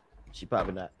 she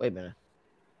probably not. Wait a minute.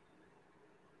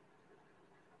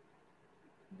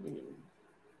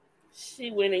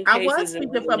 She went in. I was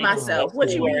speaking for myself. What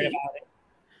you mean?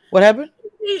 What happened?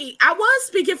 I was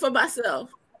speaking for myself.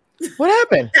 What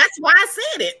happened? That's why I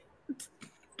said it.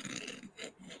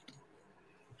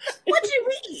 What do you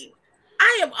mean?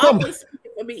 I am always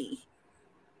speaking for me.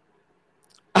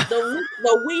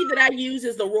 The we that I use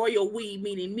is the royal we,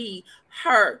 meaning me,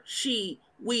 her, she,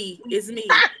 we is me.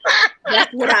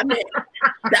 That's what I meant.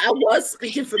 That I was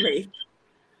speaking for me.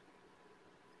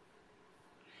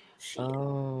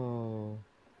 Oh.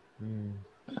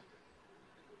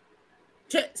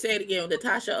 Say it again.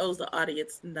 Natasha owes the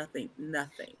audience nothing.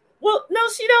 Well, no,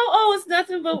 she don't owe us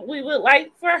nothing, but we would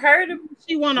like for her to.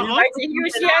 She want to hear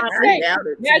what she has to say.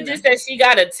 Not just that she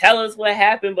got to tell us what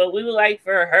happened, but we would like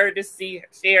for her to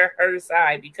share her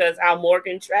side because how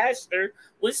Morgan trashed her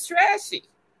was trashy.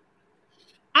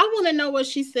 I want to know what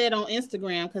she said on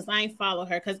Instagram because I ain't follow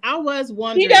her because I was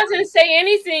wondering. She doesn't say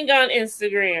anything on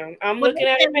Instagram. I'm looking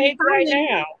at her page right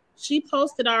now. She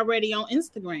posted already on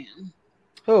Instagram.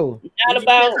 Who? Not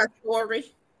about her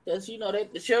story. Because you know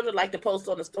the children like to post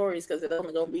on the stories because it's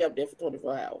only gonna be up there for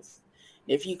 24 hours.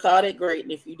 If you caught it, great,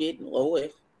 and if you didn't, oh well.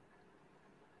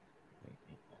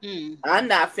 I'm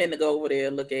not finna go over there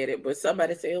and look at it, but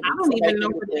somebody say I don't even know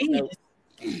what it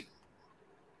is.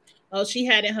 Oh, she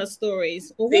had it in her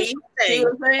stories. Well, see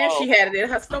what I'm saying? She had it in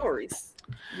her stories.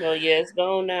 Well, yeah, it's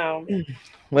gone now.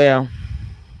 Well,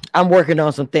 I'm working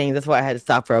on some things. That's why I had to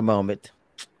stop for a moment.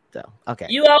 So, okay.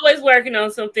 You always working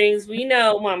on some things. We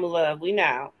know, Mama Love. We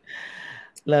know.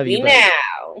 Love you. We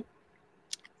now.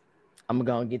 I'm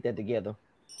going to get that together.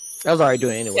 I was already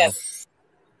doing it anyway. Yes.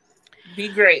 Be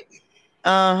great.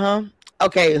 Uh-huh.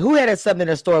 Okay, who had something in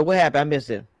the story? What happened? I missed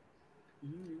it.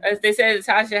 As they said,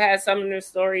 Tasha had something in her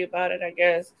story about it, I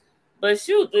guess. But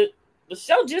shoot, the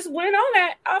show just went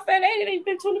on off at 8. It ain't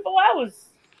been 24 hours.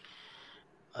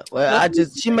 Well,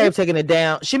 she may have taken it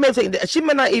down. She may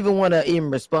not even want to even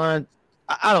respond.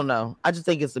 I don't know. I just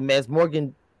think it's a mess.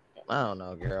 Morgan, I don't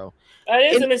know, girl.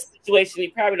 It is a mess situation.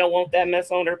 You probably don't want that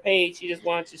mess on her page. She just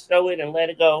wants to show it and let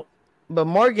it go. But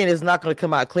Morgan is not going to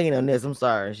come out clean on this. I'm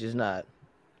sorry. She's not.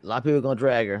 A lot of people are going to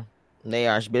drag her. And they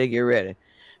are. She better get ready.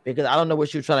 Because I don't know what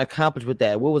she was trying to accomplish with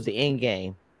that. What was the end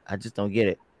game? I just don't get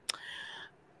it.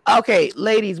 Okay,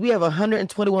 ladies, we have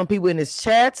 121 people in this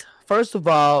chat. First of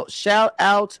all, shout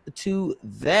out to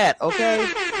that, okay?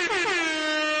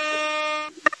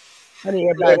 I need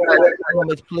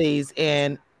everybody, please,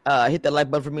 and hit the like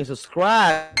button for me and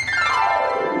subscribe.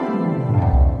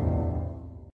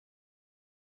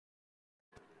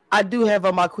 I do have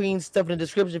my queen stuff in the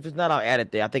description. If it's not, I'll add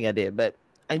it there. I think I did, but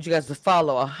I need you guys to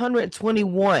follow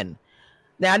 121.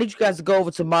 Now I need you guys to go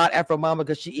over to Mod Afro Mama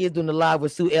because she is doing the live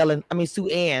with Sue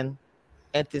Ann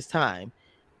at this time.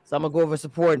 So I'm gonna go over and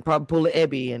support and probably pull an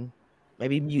Ebby and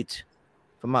maybe mute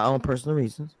for my own personal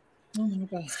reasons. Oh my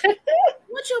god!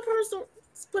 What's your personal?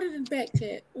 Let's put it in back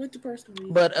chat. What's your personal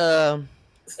reason? But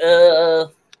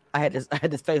I had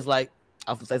this face like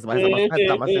I was say something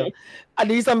myself. I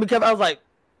need something because I was like,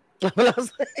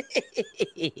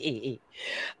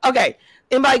 okay.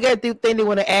 Anybody got anything they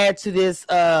want to add to this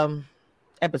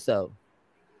episode?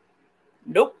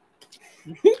 Nope.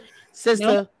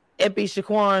 Sister Epi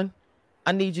Shaquan,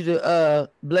 I need you to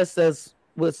bless us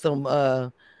with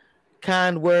some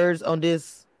kind words on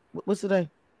this. What's today?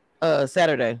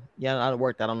 Saturday. Yeah, I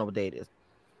worked. I don't know what day it is.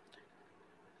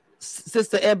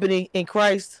 Sister Ebony in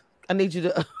Christ, I need you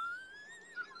to.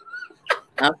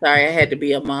 I'm sorry, I had to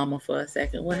be a mama for a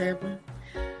second. What happened?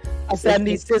 I said I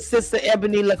need Sister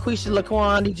Ebony LaQuisha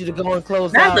Laquan. I need you to go and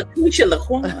close out. Not LaQuisha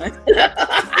Laquan.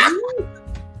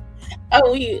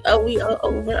 we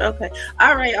over? Okay.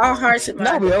 All right. All hearts and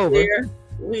minds. Now we're over.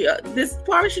 This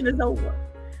portion is over.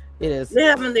 It is. The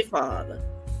Heavenly Father.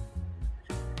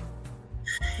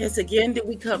 Yes, again did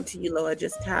we come to you, Lord,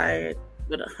 just tired,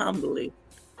 but humbly.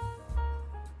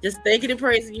 Just thanking and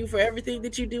praising you for everything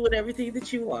that you do and everything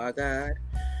that you are, God.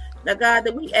 Now, God,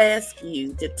 that we ask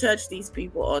you to touch these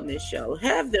people on this show.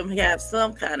 Have them have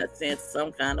some kind of sense,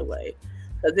 some kind of way.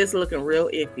 Because it's looking real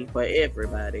iffy for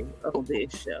everybody on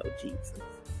this show, Jesus.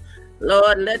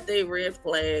 Lord, let their red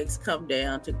flags come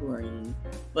down to green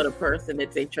for the person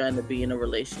that they're trying to be in a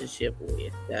relationship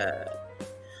with. God.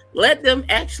 Let them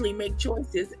actually make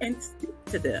choices and stick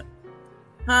to them.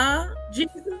 Huh?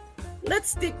 Jesus? Let's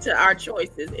stick to our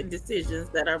choices and decisions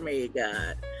that are made,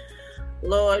 God.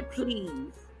 Lord,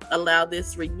 please allow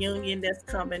this reunion that's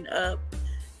coming up,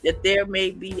 that there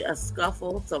may be a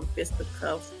scuffle, some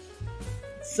fisticuffs,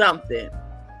 something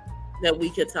that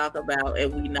we could talk about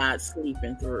and we not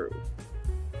sleeping through.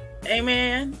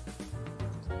 Amen.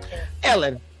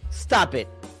 Ellen, stop it.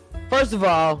 First of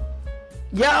all,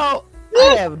 y'all,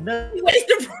 I have no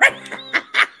wasted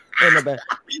prayer.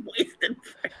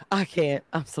 I can't.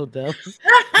 I'm so dumb.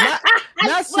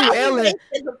 Not Sue Ellen.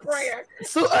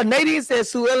 Nadine said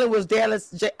Sue Ellen was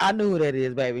Dallas. I knew who that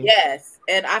is, baby. Yes,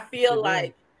 and I feel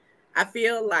like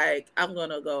I'm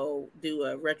gonna go do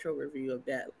a retro review of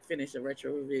that. Finish a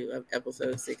retro review of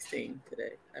episode 16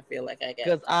 today. I feel like I got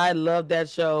because I love that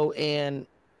show, and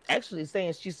actually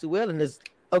saying she's Sue Ellen is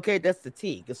okay. That's the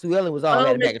T because Sue Ellen was all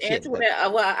that bag of shit.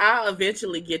 Well, I'll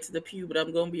eventually get to the pew, but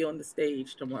I'm gonna be on the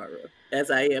stage tomorrow, as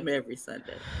I am every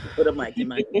Sunday. Put a mic in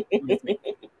my hand.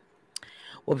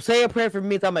 Well, say a prayer for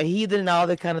me. I'm a heathen and all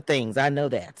that kind of things. I know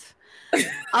that.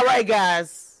 All right,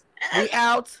 guys, we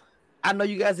out. I know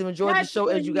you guys have enjoyed the show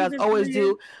as you guys always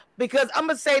do, because I'm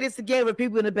gonna say this again for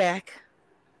people in the back.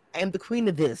 I am the queen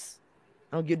of this.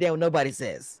 I don't give a damn what nobody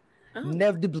says. Oh.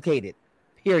 Never duplicate it.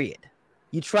 Period.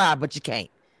 You try, but you can't.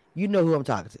 You know who I'm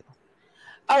talking to.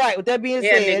 All right. With that being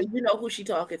said, you know who she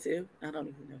talking to. I don't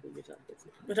even know who you're talking to.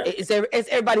 But it's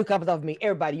everybody who comes off of me.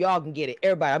 Everybody, y'all can get it.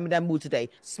 Everybody, I'm in that mood today.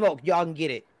 Smoke, y'all can get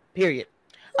it. Period.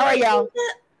 All right, y'all.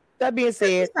 That being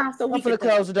said, I'm gonna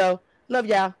close the door. Love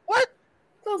y'all. What?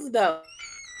 Close the door.